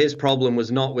said that his problem was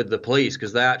not with the police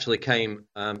because they actually came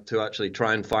to actually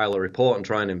try and file a report and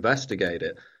try and investigate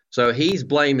it. So he's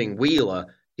blaming Wheeler.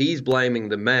 He's blaming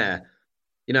the mayor.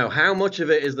 You know, how much of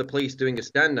it is the police doing a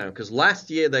stand down? Because last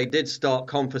year they did start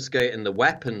confiscating the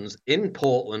weapons in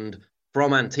Portland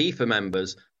from Antifa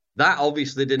members. That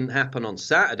obviously didn't happen on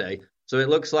Saturday. So it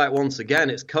looks like, once again,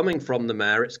 it's coming from the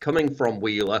mayor, it's coming from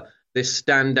Wheeler, this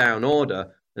stand-down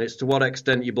order, and it's to what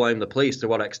extent you blame the police, to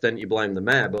what extent you blame the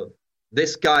mayor. But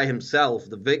this guy himself,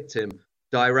 the victim,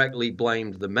 directly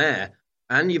blamed the mayor.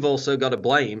 And you've also got to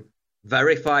blame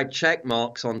verified check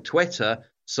marks on Twitter,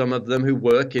 some of them who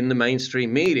work in the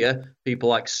mainstream media, people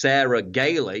like Sarah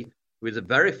Gailey, who is a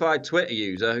verified Twitter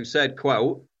user, who said,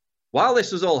 quote, while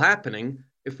this was all happening,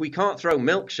 if we can't throw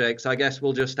milkshakes, I guess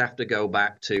we'll just have to go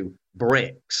back to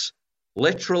bricks.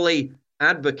 Literally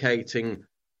advocating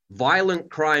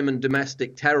violent crime and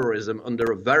domestic terrorism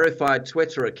under a verified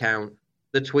Twitter account.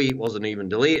 The tweet wasn't even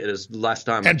deleted as last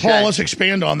time I checked. And Paul, let's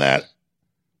expand on that.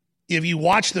 If you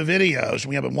watch the videos,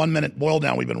 we have a 1 minute boil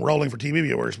down. We've been rolling for TV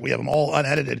viewers. We have them all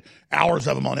unedited, hours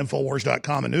of them on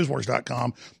Infowars.com and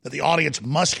Newswars.com that the audience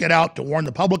must get out to warn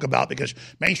the public about because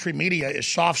mainstream media is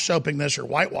soft soaping this or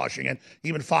whitewashing it.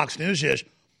 Even Fox News is.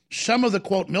 Some of the,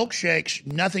 quote, milkshakes,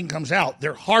 nothing comes out.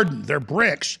 They're hardened. They're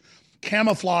bricks,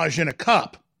 camouflaged in a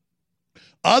cup.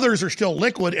 Others are still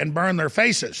liquid and burn their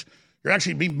faces. You're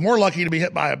actually be more lucky to be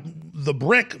hit by the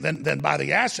brick than by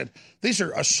the acid. These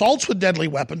are assaults with deadly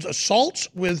weapons, assaults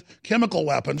with chemical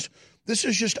weapons. This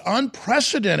is just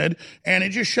unprecedented, and it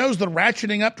just shows the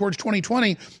ratcheting up towards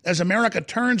 2020 as America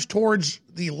turns towards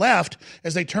the left,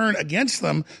 as they turn against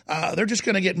them. They're just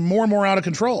going to get more and more out of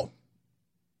control.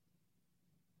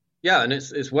 Yeah, and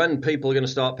it's when people are going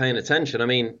to start paying attention. I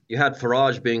mean, you had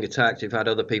Farage being attacked. You've had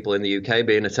other people in the UK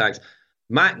being attacked.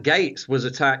 Matt Gaetz was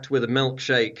attacked with a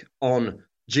milkshake on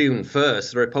June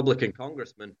 1st, the Republican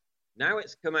congressman. Now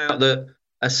it's come out that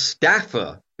a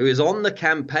staffer who is on the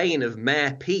campaign of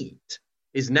Mayor Pete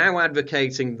is now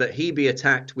advocating that he be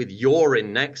attacked with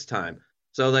urine next time.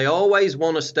 So they always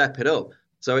want to step it up.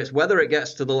 So it's whether it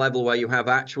gets to the level where you have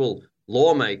actual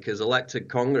lawmakers, elected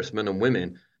congressmen and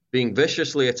women, being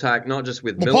viciously attacked, not just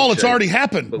with milkshakes. Paul, it's already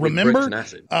happened. Remember?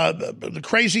 The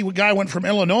crazy guy went from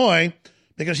Illinois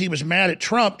because he was mad at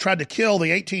Trump, tried to kill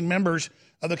the 18 members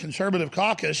of the conservative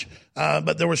caucus,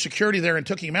 but there was security there and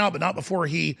took him out, but not before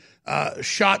he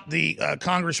shot the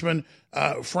congressman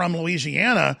from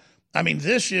Louisiana. I mean,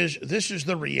 this is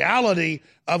the reality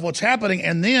of what's happening.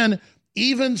 And then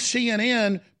even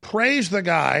CNN praised the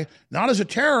guy, not as a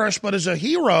terrorist, but as a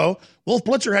hero. Wolf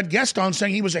Blitzer had guests on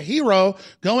saying he was a hero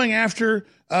going after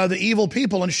the evil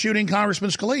people and shooting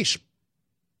Congressman Scalise.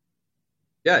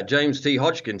 Yeah, James T.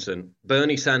 Hodgkinson,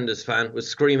 Bernie Sanders fan, was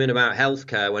screaming about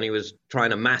healthcare when he was trying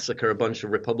to massacre a bunch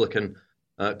of Republican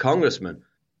congressmen.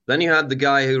 Then you had the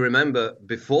guy who, remember,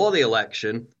 before the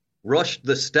election, rushed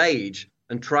the stage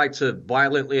and tried to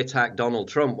violently attack Donald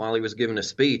Trump while he was giving a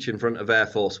speech in front of Air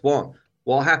Force One.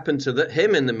 What happened to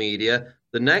him in the media?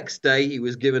 The next day, he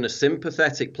was given a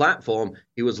sympathetic platform.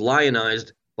 He was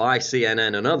lionized by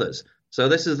CNN and others. So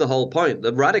this is the whole point.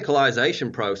 The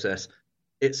radicalization process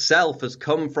itself has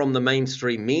come from the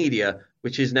mainstream media,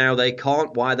 which is now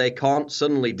why they can't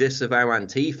suddenly disavow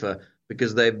Antifa,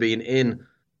 because they've been in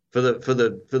for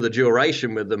the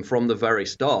duration with them from the very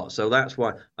start. So that's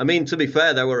why. I mean, to be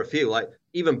fair, there were a few, like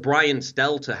even Brian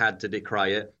Stelter had to decry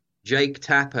it. Jake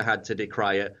Tapper had to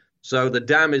decry it. So the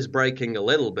dam is breaking a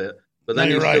little bit, but then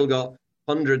you've still got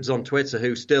hundreds on Twitter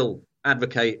who still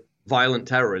advocate violent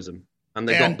terrorism, and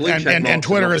they've got blue check marks. And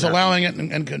Twitter is allowing it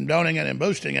and condoning it and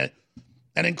boosting it.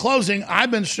 And in closing, I've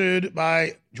been sued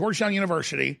by Georgetown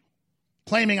University,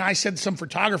 claiming I said some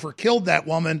photographer killed that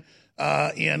woman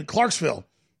in Clarksville,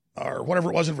 or whatever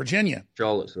it was in Virginia.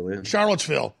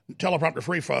 Charlottesville, teleprompter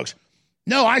free, folks.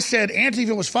 No, I said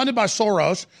Antifa was funded by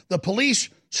Soros. The police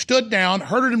stood down,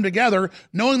 herded them together,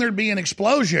 knowing there'd be an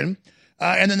explosion.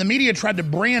 And then the media tried to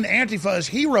brand Antifa as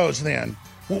heroes then,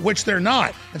 which they're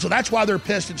not. And so that's why they're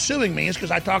pissed and suing me, is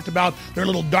because I talked about their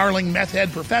little darling meth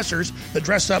head professors that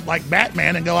dress up like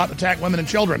Batman and go out and attack women and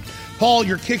children. Paul,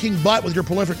 you're kicking butt with your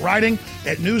prolific writing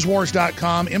at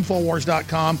newswars.com,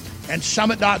 infowars.com, and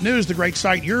summit.news, the great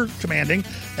site you're commanding.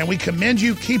 And we commend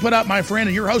you. Keep it up, my friend.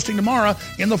 And you're hosting tomorrow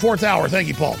in the 4th hour. Thank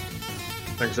you, Paul.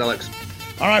 Thanks, Alex.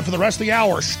 All right, for the rest of the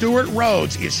hour, Stuart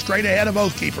Rhodes is straight ahead of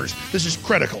Oath Keepers. This is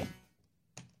critical.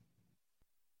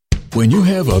 When you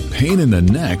have a pain in the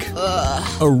neck,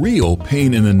 a real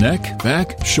pain in the neck,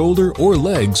 back, shoulder, or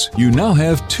legs, you now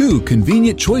have 2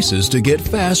 convenient choices to get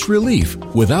fast relief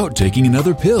without taking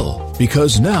another pill.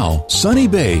 Because now, Sunny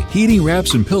Bay heating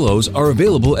wraps and pillows are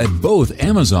available at both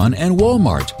Amazon and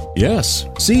Walmart. Yes,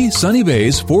 see Sunny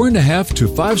Bay's 4.5 to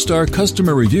 5-star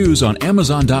customer reviews on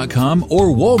Amazon.com or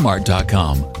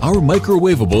Walmart.com. Our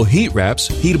microwavable heat wraps,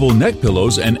 heatable neck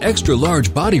pillows, and extra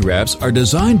large body wraps are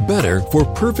designed better for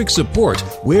perfect support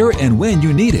where and when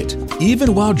you need it.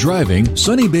 Even while driving,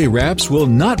 Sunny Bay wraps will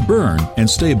not burn and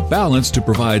stay balanced to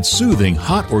provide soothing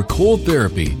hot or cold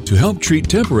therapy to help treat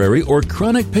temporary or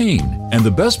chronic pain. And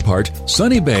the best part,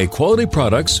 Sunny Bay quality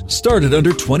products start at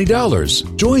under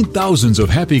 $20. Join thousands of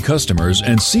happy customers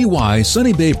and see why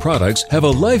Sunny Bay products have a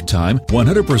lifetime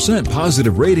 100%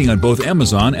 positive rating on both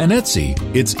Amazon and Etsy.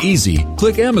 It's easy.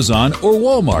 Click Amazon or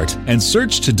Walmart and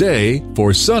search today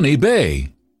for Sunny Bay.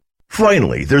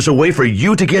 Finally, there's a way for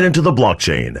you to get into the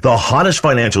blockchain, the hottest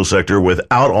financial sector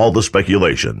without all the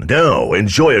speculation. Now,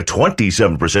 enjoy a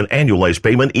 27% annualized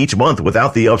payment each month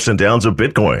without the ups and downs of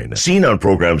Bitcoin. Seen on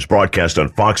programs broadcast on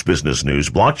Fox Business News,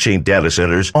 blockchain data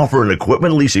centers offer an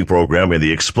equipment leasing program in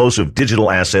the explosive digital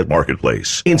asset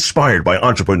marketplace. Inspired by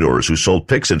entrepreneurs who sold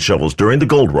picks and shovels during the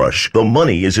gold rush, the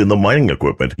money is in the mining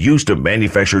equipment used to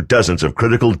manufacture dozens of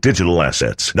critical digital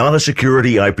assets. Not a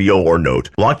security IPO or note,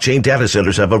 blockchain data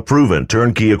centers have a proven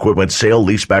turnkey equipment sale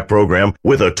leaseback program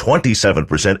with a 27%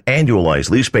 annualized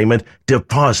lease payment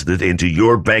deposited into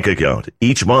your bank account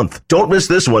each month. Don't miss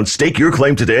this one. Stake your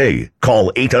claim today.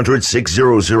 Call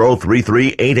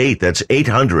 800-600-3388. That's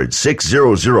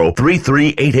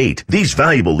 800-600-3388. These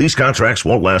valuable lease contracts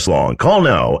won't last long. Call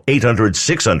now.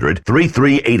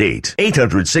 800-600-3388.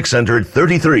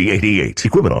 800-600-3388.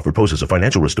 Equipment offered poses a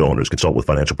financial risk to owners. Consult with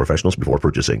financial professionals before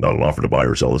purchasing. Not an offer to buy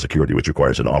or sell a security which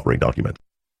requires an offering document.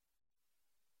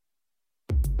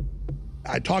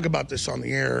 I talk about this on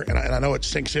the air, and I know it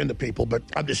sinks into people, but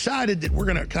I've decided that we're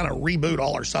going to kind of reboot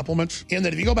all our supplements. In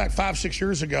that if you go back 5-6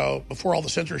 years ago, before all the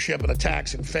censorship and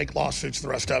attacks and fake lawsuits and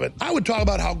the rest of it, I would talk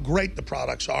about how great the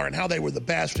products are and how they were the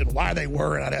best and why they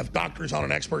were, and I'd have doctors on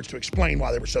and experts to explain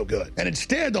why they were so good. And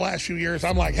instead, the last few years,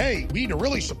 I'm like, hey, we need to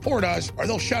really support us or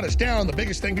they'll shut us down. The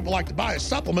biggest thing people like to buy is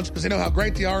supplements because they know how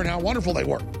great they are and how wonderful they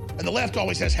work. And the left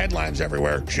always has headlines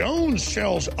everywhere. Jones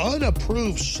sells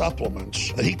unapproved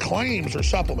supplements that he claims are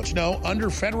supplements. No, under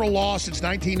federal law since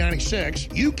 1996,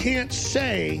 you can't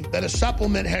say that a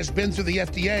supplement has been through the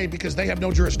FDA because they have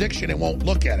no jurisdiction and won't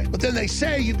look at it. But then they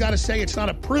say you've got to say it's not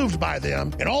approved by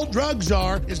them. And all drugs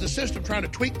are is the system trying to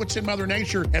tweak what's in Mother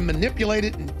Nature and manipulate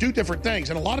it and do different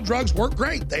things. And a lot of drugs work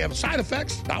great. They have side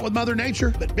effects, not with Mother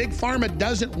Nature. But Big Pharma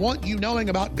doesn't want you knowing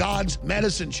about God's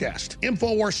medicine chest.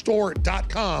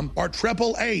 InfoWarsStore.com or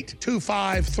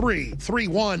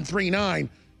 888-253-3139.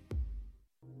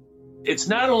 It's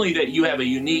not only that you have a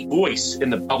unique voice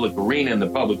in the public arena, in the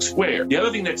public square. The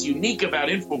other thing that's unique about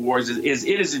InfoWars is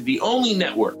it is the only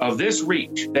network of this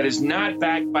reach that is not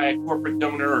backed by a corporate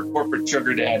donor or corporate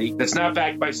sugar daddy, that's not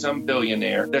backed by some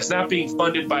billionaire, that's not being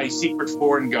funded by a secret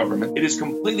foreign government. It is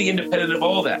completely independent of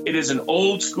all that. It is an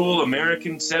old school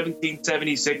American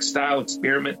 1776 style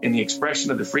experiment in the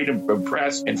expression of the freedom of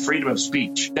press and freedom of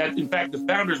speech that, in fact, the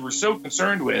founders were so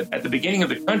concerned with at the beginning of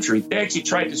the country, they actually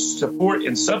tried to support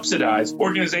and subsidize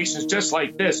organizations just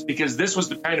like this because this was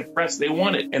the kind of press they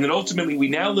wanted. And then ultimately we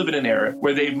now live in an era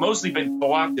where they've mostly been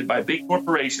co-opted by big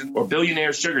corporations or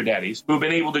billionaire sugar daddies who've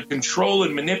been able to control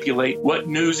and manipulate what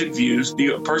news and views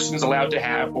the person's allowed to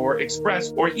have or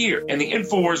express or hear. And the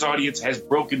InfoWars audience has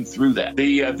broken through that.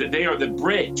 They are the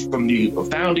bridge from the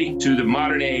founding to the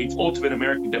modern age, ultimate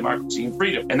American democracy and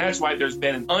freedom. And that's why there's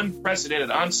been an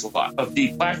unprecedented onslaught of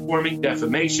deplatforming,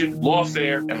 defamation,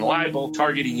 lawfare, and libel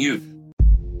targeting youth.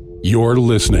 You're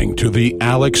listening to The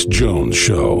Alex Jones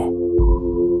Show.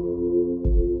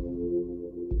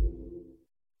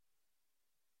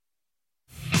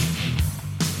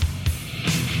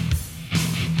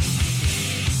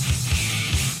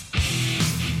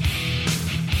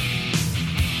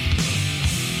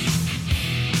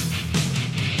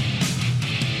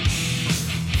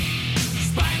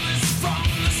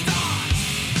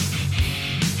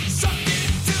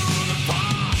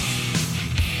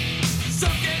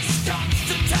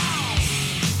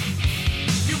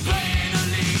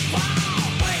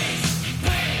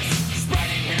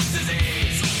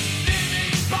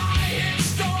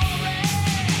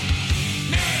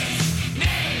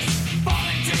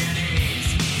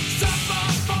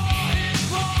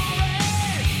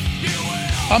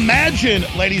 Imagine,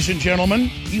 ladies and gentlemen,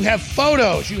 you have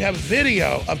photos, you have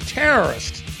video of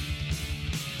terrorists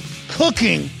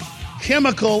cooking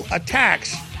chemical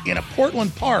attacks in a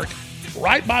Portland park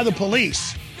right by the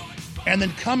police and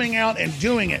then coming out and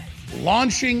doing it,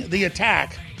 launching the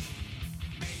attack,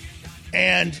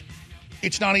 and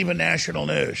it's not even national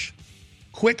news.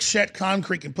 Quick-set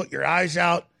concrete can put your eyes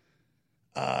out,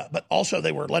 but also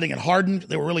they were letting it harden.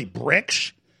 They were really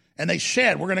bricks. And they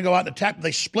said, we're going to go out and attack.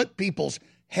 They split people's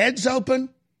heads open,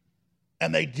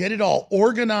 and they did it all.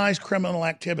 Organized criminal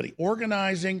activity,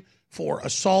 organizing for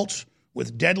assaults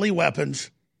with deadly weapons,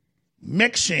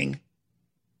 mixing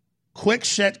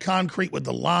quick-set concrete with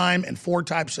the lime and 4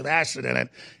 types of acid in it.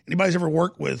 Anybody's ever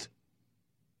worked with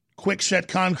quick-set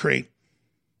concrete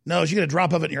knows you get a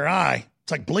drop of it in your eye.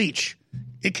 It's like bleach.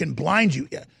 It can blind you.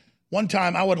 One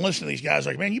time I wouldn't listen to these guys.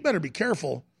 Like, man, you better be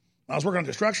careful. I was working on a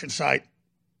construction site,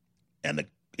 and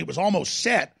it was almost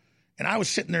set. And I was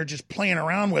sitting there just playing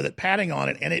around with it, patting on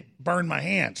it, and it burned my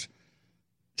hands.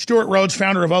 Stuart Rhodes,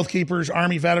 founder of Oath Keepers,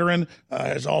 Army veteran,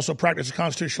 has also practiced as a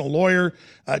constitutional lawyer,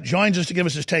 joins us to give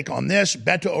us his take on this.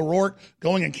 Beto O'Rourke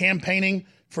going and campaigning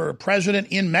for president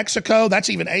in Mexico. That's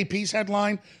even AP's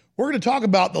headline. We're going to talk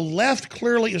about the left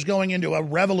clearly is going into a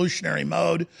revolutionary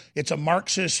mode. It's a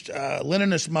Marxist,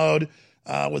 Leninist mode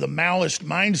with a Maoist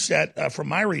mindset from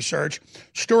my research.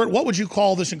 Stuart, what would you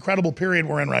call this incredible period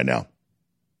we're in right now?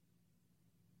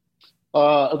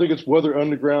 I think it's Weather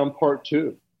Underground Part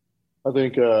 2. I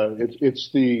think it's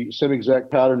the same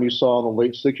exact pattern you saw in the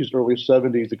late 60s, early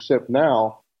 70s, except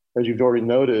now, as you've already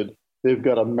noted, they've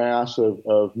got a mass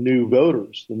of new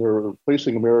voters, and they're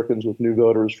replacing Americans with new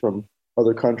voters from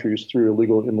other countries through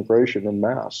illegal immigration en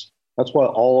masse. That's why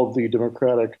all of the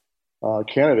Democratic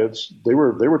candidates, they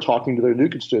were talking to their new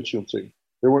constituency.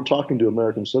 They weren't talking to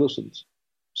American citizens.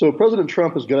 So President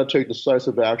Trump has got to take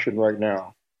decisive action right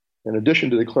now. In addition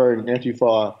to declaring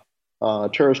Antifa a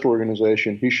terrorist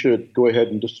organization, he should go ahead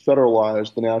and just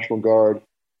federalize the National Guard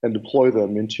and deploy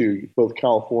them into both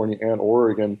California and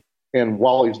Oregon And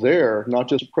while he's there, not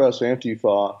just suppress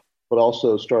Antifa, but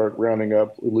also start rounding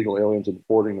up illegal aliens and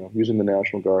deporting them, using the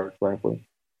National Guard, frankly.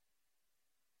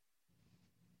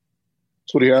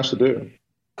 That's what he has to do.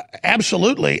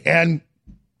 Absolutely. And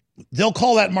they'll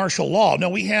call that martial law. No,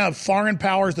 we have foreign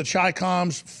powers, the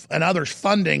Chi-Coms and others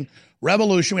funding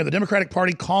revolution. We have the Democratic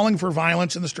Party calling for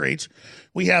violence in the streets.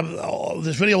 We have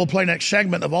this video we'll play next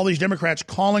segment of all these Democrats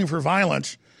calling for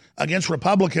violence against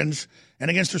Republicans and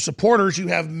against their supporters. You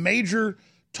have major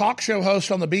talk show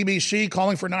hosts on the BBC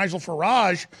calling for Nigel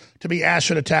Farage to be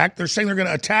acid attacked. They're saying they're going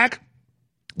to attack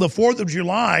the 4th of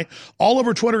July all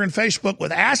over Twitter and Facebook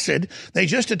with acid. They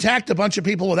just attacked a bunch of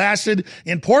people with acid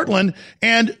in Portland,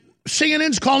 and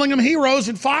CNN's calling them heroes,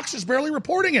 and Fox is barely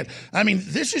reporting it. I mean,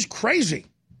 this is crazy.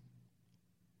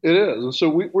 It is. And so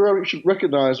we should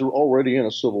recognize we're already in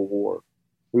a civil war.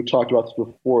 We've talked about this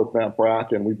before with Matt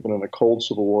Bracken. We've been in a cold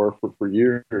civil war for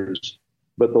years.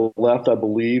 But the left, I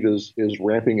believe, is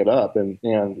ramping it up.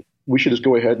 And we should just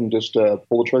go ahead and just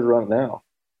pull the trigger on it now,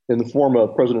 in the form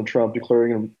of President Trump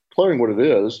declaring what it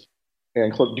is,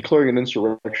 and declaring an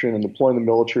insurrection and deploying the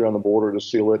military on the border to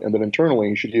seal it. And then internally,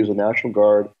 he should use the National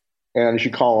Guard, and he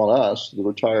should call on us, the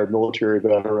retired military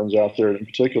veterans out there in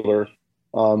particular,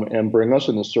 and bring us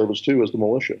in the service too as the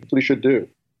militia. That's what he should do.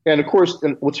 And of course,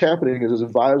 what's happening is his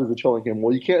advisors are telling him,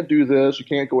 well, you can't do this, you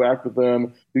can't go after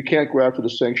them, you can't go after the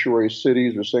sanctuary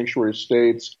cities or sanctuary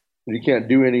states, you can't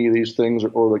do any of these things,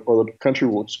 or the country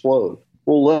will explode.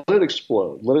 Well, let it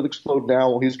explode. Let it explode now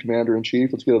while he's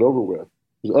commander-in-chief. Let's get it over with.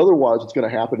 Because otherwise, what's going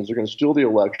to happen is they're going to steal the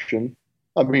election.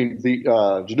 I mean,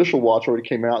 the Judicial Watch already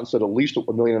came out and said at least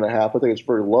 1.5 million. I think it's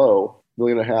very low.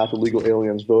 1.5 million illegal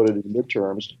aliens voted in the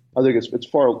midterms. I think it's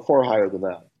far higher than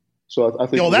that. So I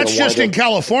think that's just in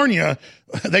California.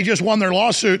 They just won their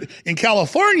lawsuit. In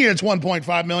California, it's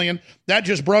 1.5 million. That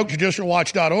just broke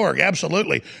judicialwatch.org.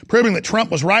 Absolutely. Proving that Trump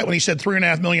was right when he said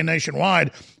 3.5 million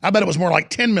nationwide. I bet it was more like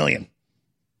 10 million.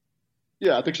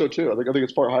 Yeah, I think so too. I think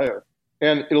it's far higher.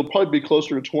 And it'll probably be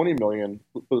closer to 20 million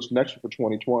for this next for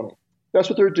 2020. That's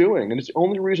what they're doing. And it's the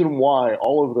only reason why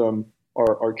all of them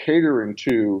are catering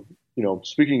to,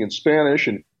 speaking in Spanish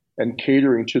and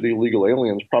catering to the illegal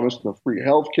aliens, promising them free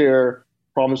health care,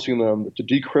 promising them to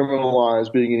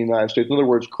decriminalize being in the United States. In other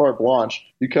words, carte blanche.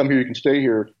 You come here, you can stay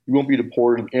here. You won't be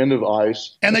deported. End of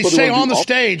ICE. And they say on the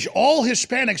stage, all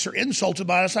Hispanics are insulted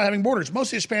by us not having borders.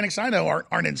 Most Hispanics I know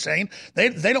aren't insane. They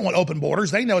don't want open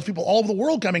borders. They know it's people all over the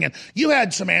world coming in. You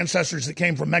had some ancestors that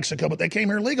came from Mexico, but they came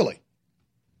here legally.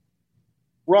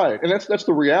 Right, and that's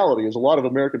the reality. Is a lot of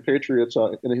American patriots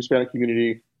in the Hispanic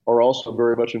community are also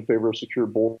very much in favor of secure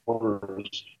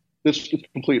borders. It's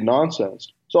complete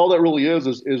nonsense. So all that really is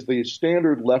the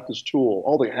standard leftist tool.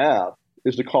 All they have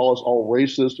is to call us all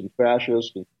racist and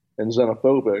fascist and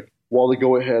xenophobic, while they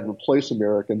go ahead and replace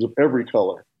Americans of every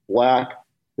color, black,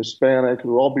 Hispanic,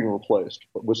 they're all being replaced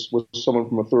with someone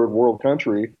from a third world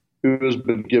country who has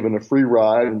been given a free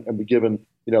ride and been given,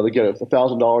 they get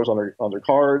 $1,000 on their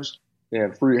cards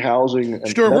and free housing. And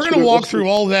Stuart, we're going to walk through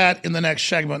all that in the next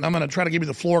segment. I'm going to try to give you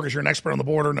the floor because you're an expert on the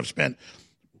border and have spent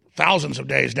thousands of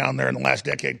days down there in the last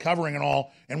decade covering it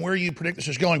all and where you predict this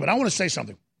is going. But I want to say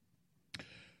something.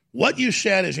 What you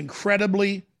said is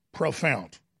incredibly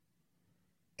profound.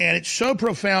 And it's so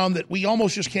profound that we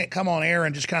almost just can't come on air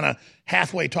and just kind of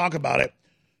halfway talk about it.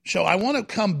 So I want to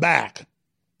come back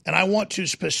and I want to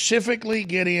specifically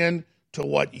get into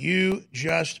what you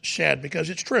just said because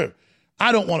it's true.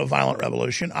 I don't want a violent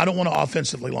revolution. I don't want to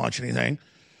offensively launch anything.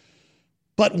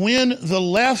 But when the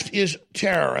left is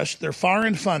terrorists, they're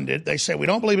foreign funded, they say we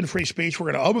don't believe in free speech,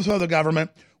 we're going to overthrow the government,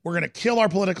 we're going to kill our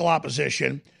political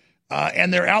opposition,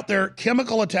 and they're out there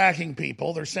chemical attacking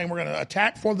people. They're saying we're going to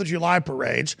attack 4th of July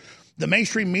parades. The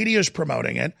mainstream media is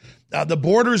promoting it. The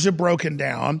borders have broken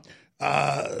down.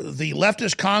 The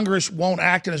leftist Congress won't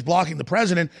act and is blocking the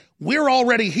president. We're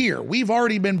already here. We've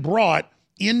already been brought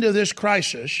into this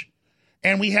crisis.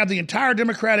 And we have the entire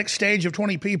Democratic stage of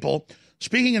 20 people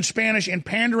speaking in Spanish and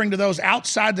pandering to those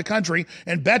outside the country,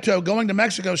 and Beto going to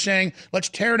Mexico saying, let's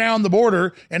tear down the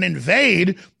border and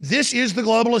invade. This is the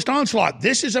globalist onslaught.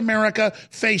 This is America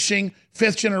facing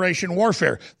fifth-generation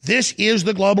warfare. This is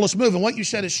the globalist move. And what you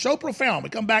said is so profound. We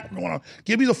come back, we want to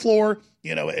give you the floor,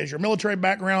 as your military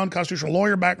background, constitutional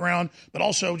lawyer background, but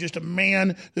also just a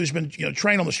man who's been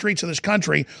trained on the streets of this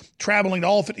country, traveling to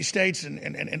all 50 states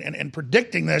and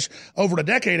predicting this over a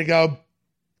decade ago,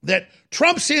 that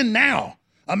Trump's in now.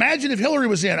 Imagine if Hillary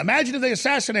was in. Imagine if they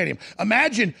assassinate him.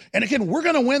 Imagine, and again, we're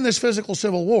going to win this physical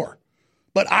civil war,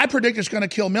 but I predict it's going to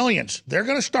kill millions. They're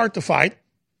going to start the fight.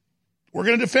 We're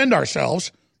going to defend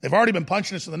ourselves. They've already been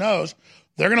punching us in the nose.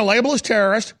 They're going to label us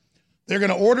terrorists. They're going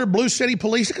to order Blue City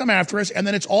Police to come after us, and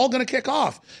then it's all going to kick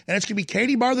off. And it's going to be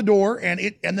Katie bar the door, and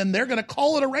then they're going to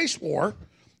call it a race war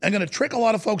and going to trick a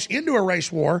lot of folks into a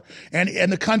race war, and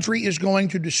the country is going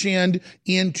to descend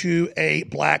into a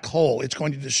black hole. It's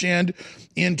going to descend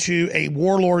into a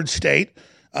warlord state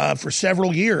for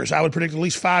several years. I would predict at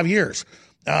least 5 years.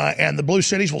 And the blue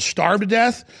cities will starve to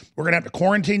death. We're going to have to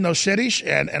quarantine those cities.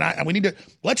 And we need to,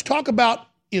 let's talk about,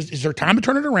 is there time to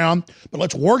turn it around? But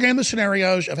let's war game the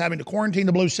scenarios of having to quarantine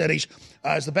the blue cities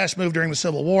as the best move during the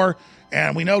Civil War.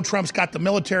 And we know Trump's got the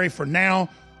military for now,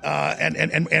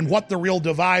 and what the real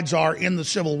divides are in the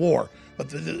Civil War.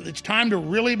 But it's time to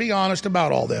really be honest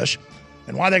about all this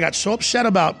and why they got so upset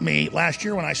about me last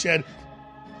year when I said,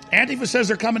 Antifa says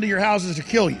they're coming to your houses to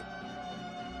kill you.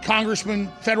 Congressmen,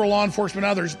 federal law enforcement,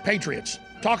 others, patriots,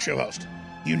 talk show host.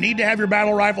 You need to have your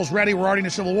battle rifles ready. We're already in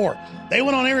a civil war. They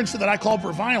went on air and said that I called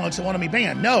for violence and wanted me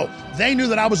banned. No, they knew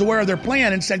that I was aware of their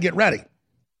plan and said, get ready.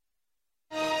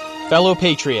 Fellow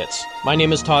patriots, my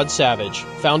name is Todd Savage,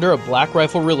 founder of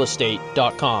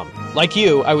BlackRifleRealEstate.com. Like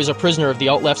you, I was a prisoner of the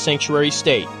alt-left sanctuary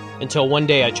state until one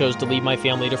day I chose to lead my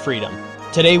family to freedom.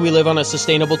 Today we live on a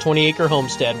sustainable 20-acre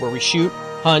homestead where we shoot,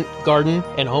 hunt, garden,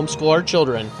 and homeschool our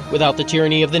children without the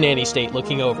tyranny of the nanny state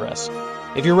looking over us.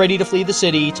 If you're ready to flee the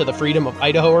city to the freedom of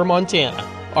Idaho or Montana,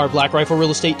 our Black Rifle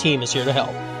Real Estate team is here to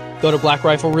help. Go to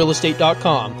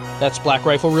BlackRifleRealEstate.com. That's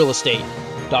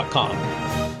BlackRifleRealEstate.com.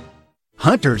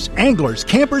 Hunters, anglers,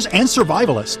 campers, and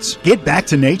survivalists. Get back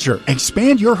to nature.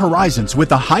 Expand your horizons with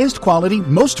the highest quality,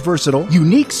 most versatile,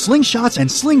 unique slingshots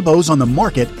and sling bows on the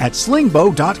market at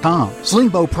slingbow.com.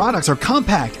 Slingbow products are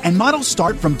compact and models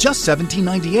start from just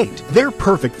 $17.98. They're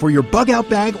perfect for your bug-out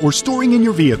bag or storing in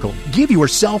your vehicle. Give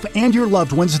yourself and your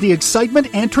loved ones the excitement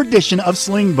and tradition of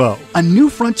Slingbow, a new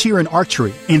frontier in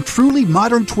archery and truly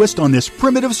modern twist on this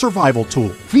primitive survival tool.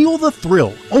 Feel the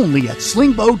thrill only at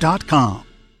slingbow.com.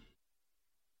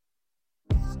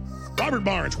 Robert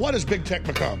Barnes, what has big tech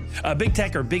become? Big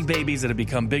tech are big babies that have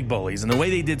become big bullies, and the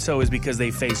way they did so is because they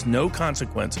faced no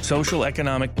consequence, social,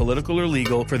 economic, political, or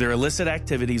legal, for their illicit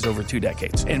activities over 2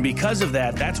 decades. And because of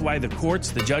that, that's why the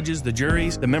courts, the judges, the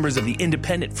juries, the members of the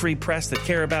independent free press that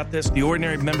care about this, the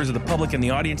ordinary members of the public and the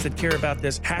audience that care about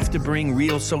this, have to bring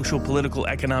real social, political,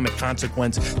 economic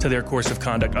consequence to their course of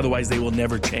conduct. Otherwise, they will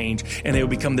never change, and they will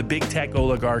become the big tech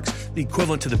oligarchs, the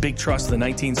equivalent to the big trusts of the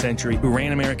 19th century, who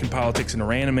ran American politics and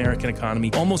ran American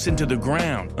economy almost into the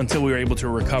ground until we were able to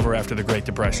recover after the Great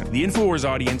Depression. The InfoWars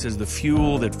audience is the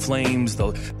fuel that flames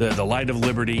the light of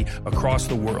liberty across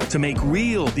the world, to make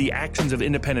real the actions of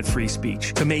independent free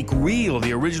speech, to make real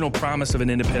the original promise of an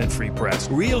independent free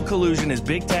press. Real collusion is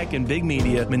big tech and big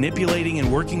media manipulating and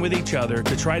working with each other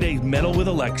to try to meddle with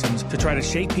elections, to try to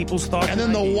shape people's thoughts. And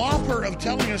then the whopper of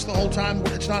telling us the whole time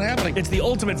it's not happening. It's the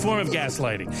ultimate form of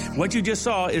gaslighting. What you just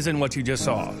saw isn't what you just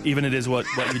saw, even it is what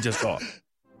you just saw.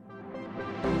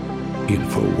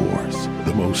 InfoWars,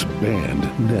 the most banned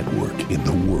network in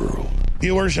the world.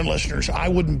 Viewers and listeners, I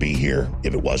wouldn't be here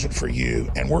if it wasn't for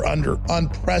you. And we're under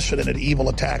unprecedented evil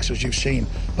attacks, as you've seen.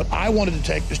 But I wanted to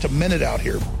take just a minute out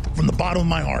here from the bottom of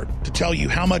my heart to tell you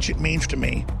how much it means to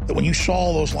me that when you saw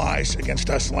all those lies against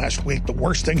us last week, the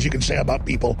worst things you can say about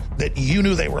people, that you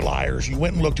knew they were liars, you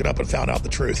went and looked it up and found out the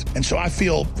truth. And so I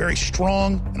feel very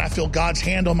strong, and I feel God's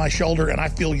hand on my shoulder, and I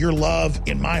feel your love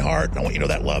in my heart. And I want you to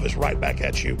know that love is right back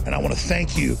at you. And I want to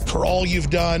thank you for all you've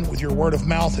done with your word of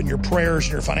mouth and your prayers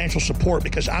and your financial support,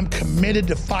 because I'm committed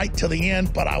to fight till the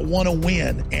end, but I want to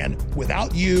win. And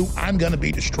without you, I'm going to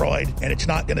be destroyed, and it's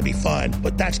not going to be fun.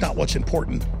 But that's not what's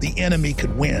important. The enemy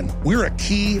could win. We're a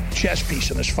key chess piece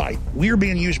in this fight. We're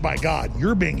being used by God.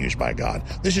 You're being used by God.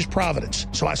 This is providence.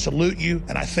 So I salute you,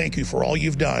 and I thank you for all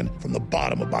you've done from the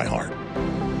bottom of my heart.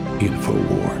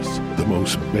 InfoWars, the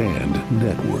most banned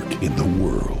network in the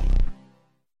world.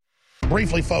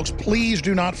 Briefly, folks, please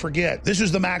do not forget, this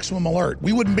is the Maximum Alert.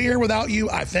 We wouldn't be here without you.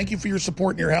 I thank you for your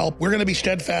support and your help. We're going to be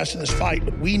steadfast in this fight,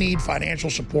 but we need financial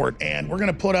support. And we're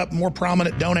going to put up more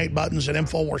prominent donate buttons at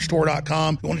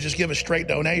InfoWarsStore.com. If you want to just give us straight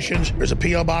donations, there's a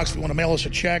P.O. box. If you want to mail us a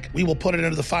check, we will put it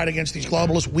into the fight against these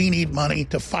globalists. We need money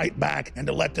to fight back and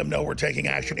to let them know we're taking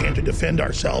action and to defend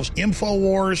ourselves.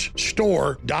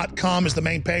 InfoWarsStore.com is the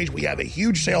main page. We have a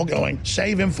huge sale going.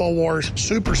 Save InfoWars,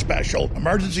 super special,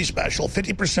 emergency special,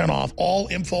 50% off. all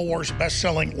InfoWars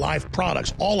best-selling life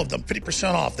products, all of them,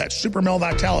 50% off. That's Super Male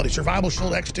Vitality, Survival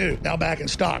Shield X2, now back in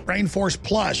stock. Brain Force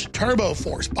Plus, Turbo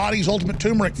Force, Body's Ultimate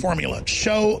Turmeric Formula,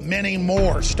 so many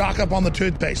more. Stock up on the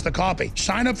toothpaste, the coffee.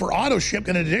 Sign up for auto ship,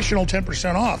 get an additional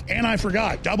 10% off. And I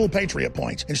forgot, double Patriot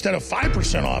points. Instead of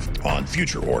 5% off on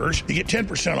future orders, you get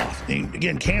 10% off. And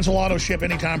again, cancel auto ship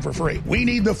anytime for free. We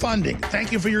need the funding.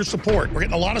 Thank you for your support. We're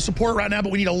getting a lot of support right now,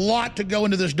 but we need a lot to go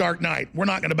into this dark night. We're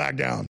not going to back down.